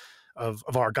of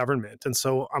our government. And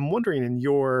so I'm wondering, in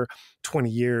your 20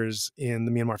 years in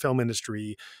the Myanmar film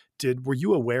industry, were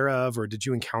you aware of, or did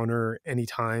you encounter any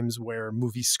times where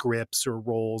movie scripts or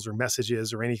roles or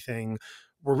messages or anything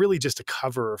were really just a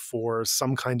cover for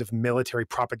some kind of military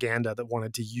propaganda that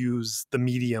wanted to use the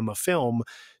medium of film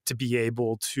to be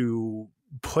able to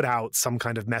put out some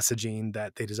kind of messaging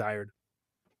that they desired?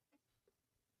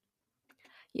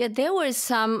 Yeah, there were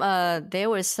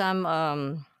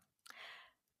some.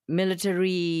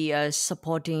 Military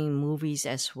supporting movies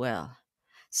as well.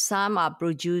 Some are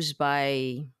produced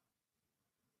by,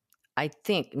 I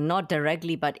think, not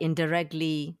directly but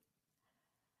indirectly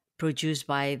produced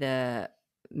by the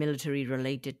military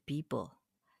related people.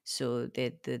 So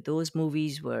those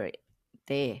movies were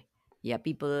there. Yeah,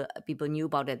 people knew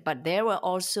about it. But there were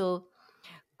also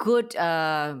good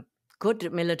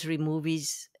good military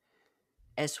movies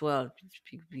as well,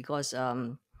 because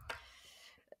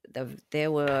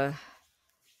there were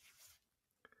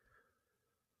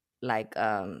like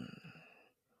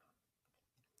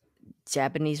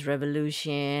Japanese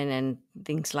Revolution and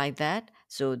things like that.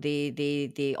 So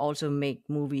they also make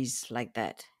movies like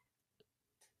that,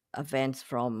 events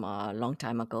from a long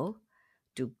time ago,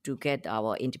 to get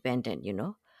our independent,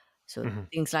 So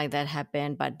Mhm. things like that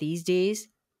happen. But these days,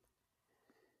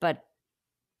 but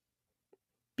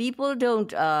people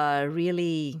don't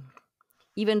really,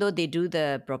 even though they do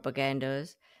the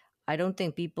propagandas, I don't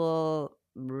think people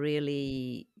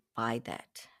really buy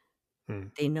that.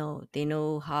 Mm. They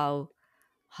know how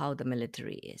the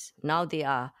military is. Now they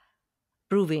are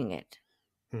proving it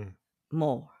Mm.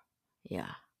 more.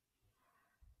 Yeah.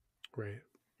 Great.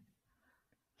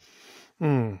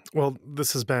 Well,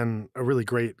 this has been a really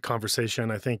great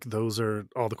conversation. I think those are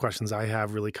all the questions I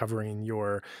have, really covering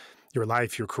your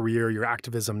life, your career, your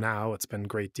activism now. It's been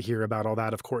great to hear about all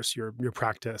that. Of course, your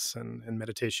practice and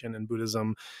meditation and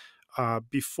Buddhism.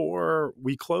 Before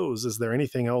we close, is there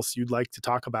anything else you'd like to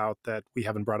talk about that we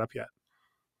haven't brought up yet?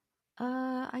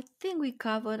 I think we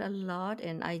covered a lot,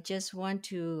 and I just want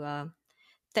to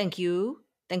thank you.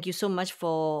 Thank you so much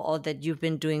for all that you've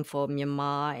been doing for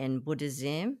Myanmar and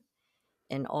Buddhism,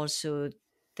 and also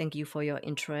thank you for your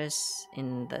interest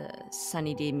in the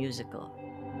Sunny Day musical.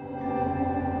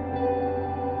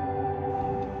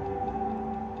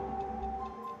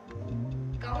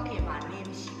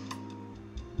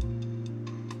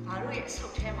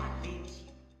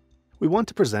 We want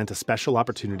to present a special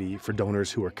opportunity for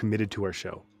donors who are committed to our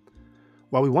show.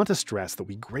 While we want to stress that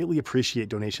we greatly appreciate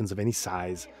donations of any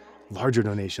size, larger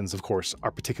donations, of course, are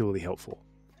particularly helpful.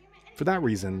 For that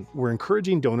reason, we're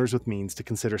encouraging donors with means to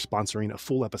consider sponsoring a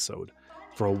full episode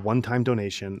for a one-time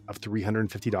donation of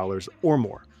 $350 or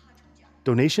more.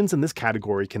 Donations in this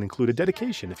category can include a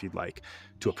dedication, if you'd like,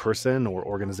 to a person or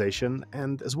organization,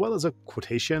 and as well as a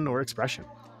quotation or expression.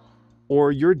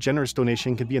 Or your generous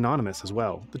donation can be anonymous as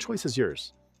well. The choice is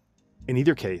yours. In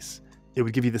either case, it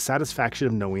would give you the satisfaction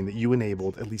of knowing that you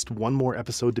enabled at least one more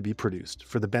episode to be produced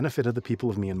for the benefit of the people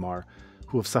of Myanmar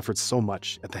who have suffered so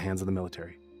much at the hands of the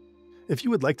military. If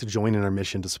you would like to join in our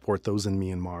mission to support those in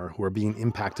Myanmar who are being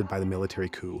impacted by the military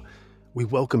coup, we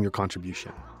welcome your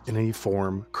contribution in any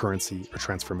form, currency, or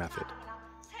transfer method.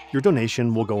 Your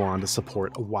donation will go on to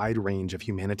support a wide range of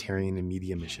humanitarian and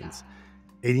media missions,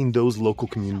 aiding those local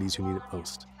communities who need it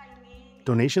most.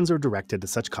 Donations are directed to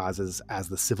such causes as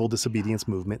the Civil Disobedience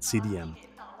Movement, CDM,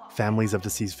 families of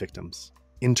deceased victims,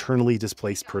 internally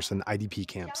displaced person IDP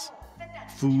camps,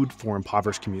 food for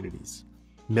impoverished communities,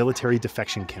 military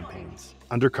defection campaigns,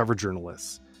 undercover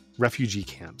journalists, refugee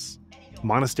camps,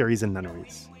 monasteries and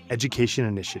nunneries, education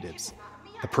initiatives,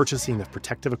 the purchasing of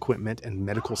protective equipment and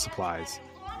medical supplies,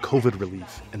 COVID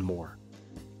relief, and more.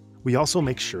 We also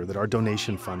make sure that our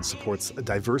donation fund supports a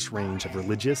diverse range of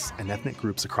religious and ethnic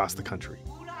groups across the country.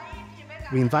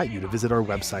 We invite you to visit our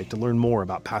website to learn more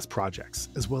about past projects,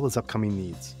 as well as upcoming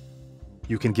needs.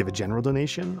 You can give a general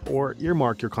donation or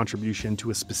earmark your contribution to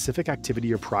a specific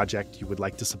activity or project you would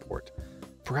like to support,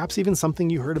 perhaps even something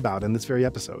you heard about in this very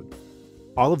episode.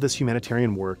 All of this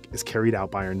humanitarian work is carried out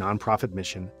by our nonprofit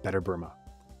mission, Better Burma.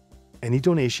 Any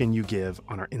donation you give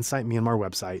on our Insight Myanmar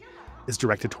website is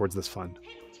directed towards this fund.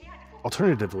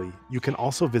 Alternatively, you can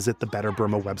also visit the Better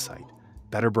Burma website,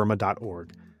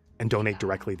 betterburma.org, and donate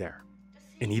directly there.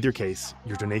 In either case,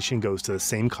 your donation goes to the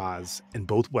same cause, and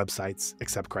both websites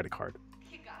accept credit card.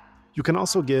 You can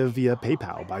also give via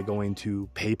PayPal by going to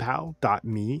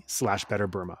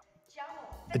paypal.me/betterburma.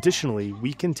 Additionally,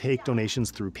 we can take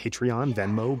donations through Patreon,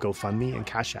 Venmo, GoFundMe, and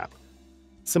Cash App.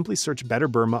 Simply search Better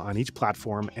Burma on each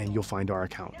platform and you'll find our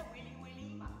account.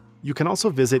 You can also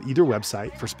visit either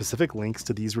website for specific links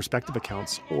to these respective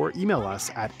accounts or email us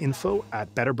at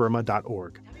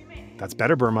info@betterburma.org. That's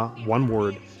Better Burma, one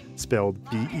word, spelled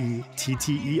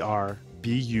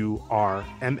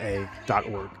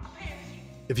BETTERBURMA.org.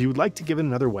 If you would like to give it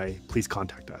another way, please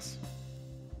contact us.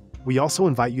 We also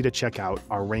invite you to check out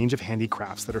our range of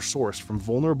handicrafts that are sourced from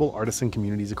vulnerable artisan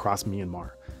communities across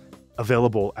Myanmar,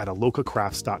 available at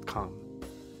alokacrafts.com.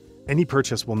 Any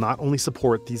purchase will not only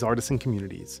support these artisan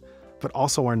communities, but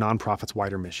also our nonprofit's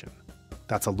wider mission.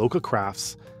 That's Aloka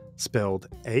Crafts, spelled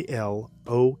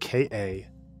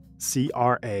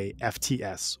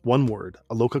ALOKACRAFTS, one word,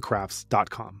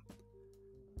 alokacrafts.com.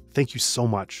 Thank you so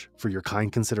much for your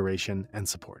kind consideration and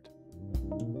support.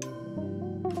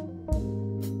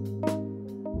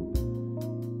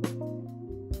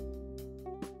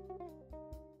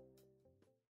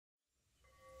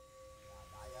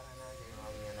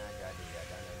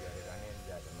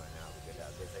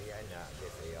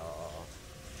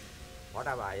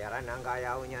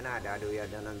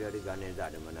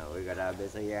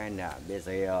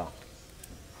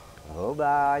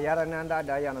 Oba yarananda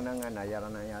dayananga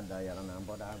yaranaya dayanam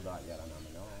boda yaranam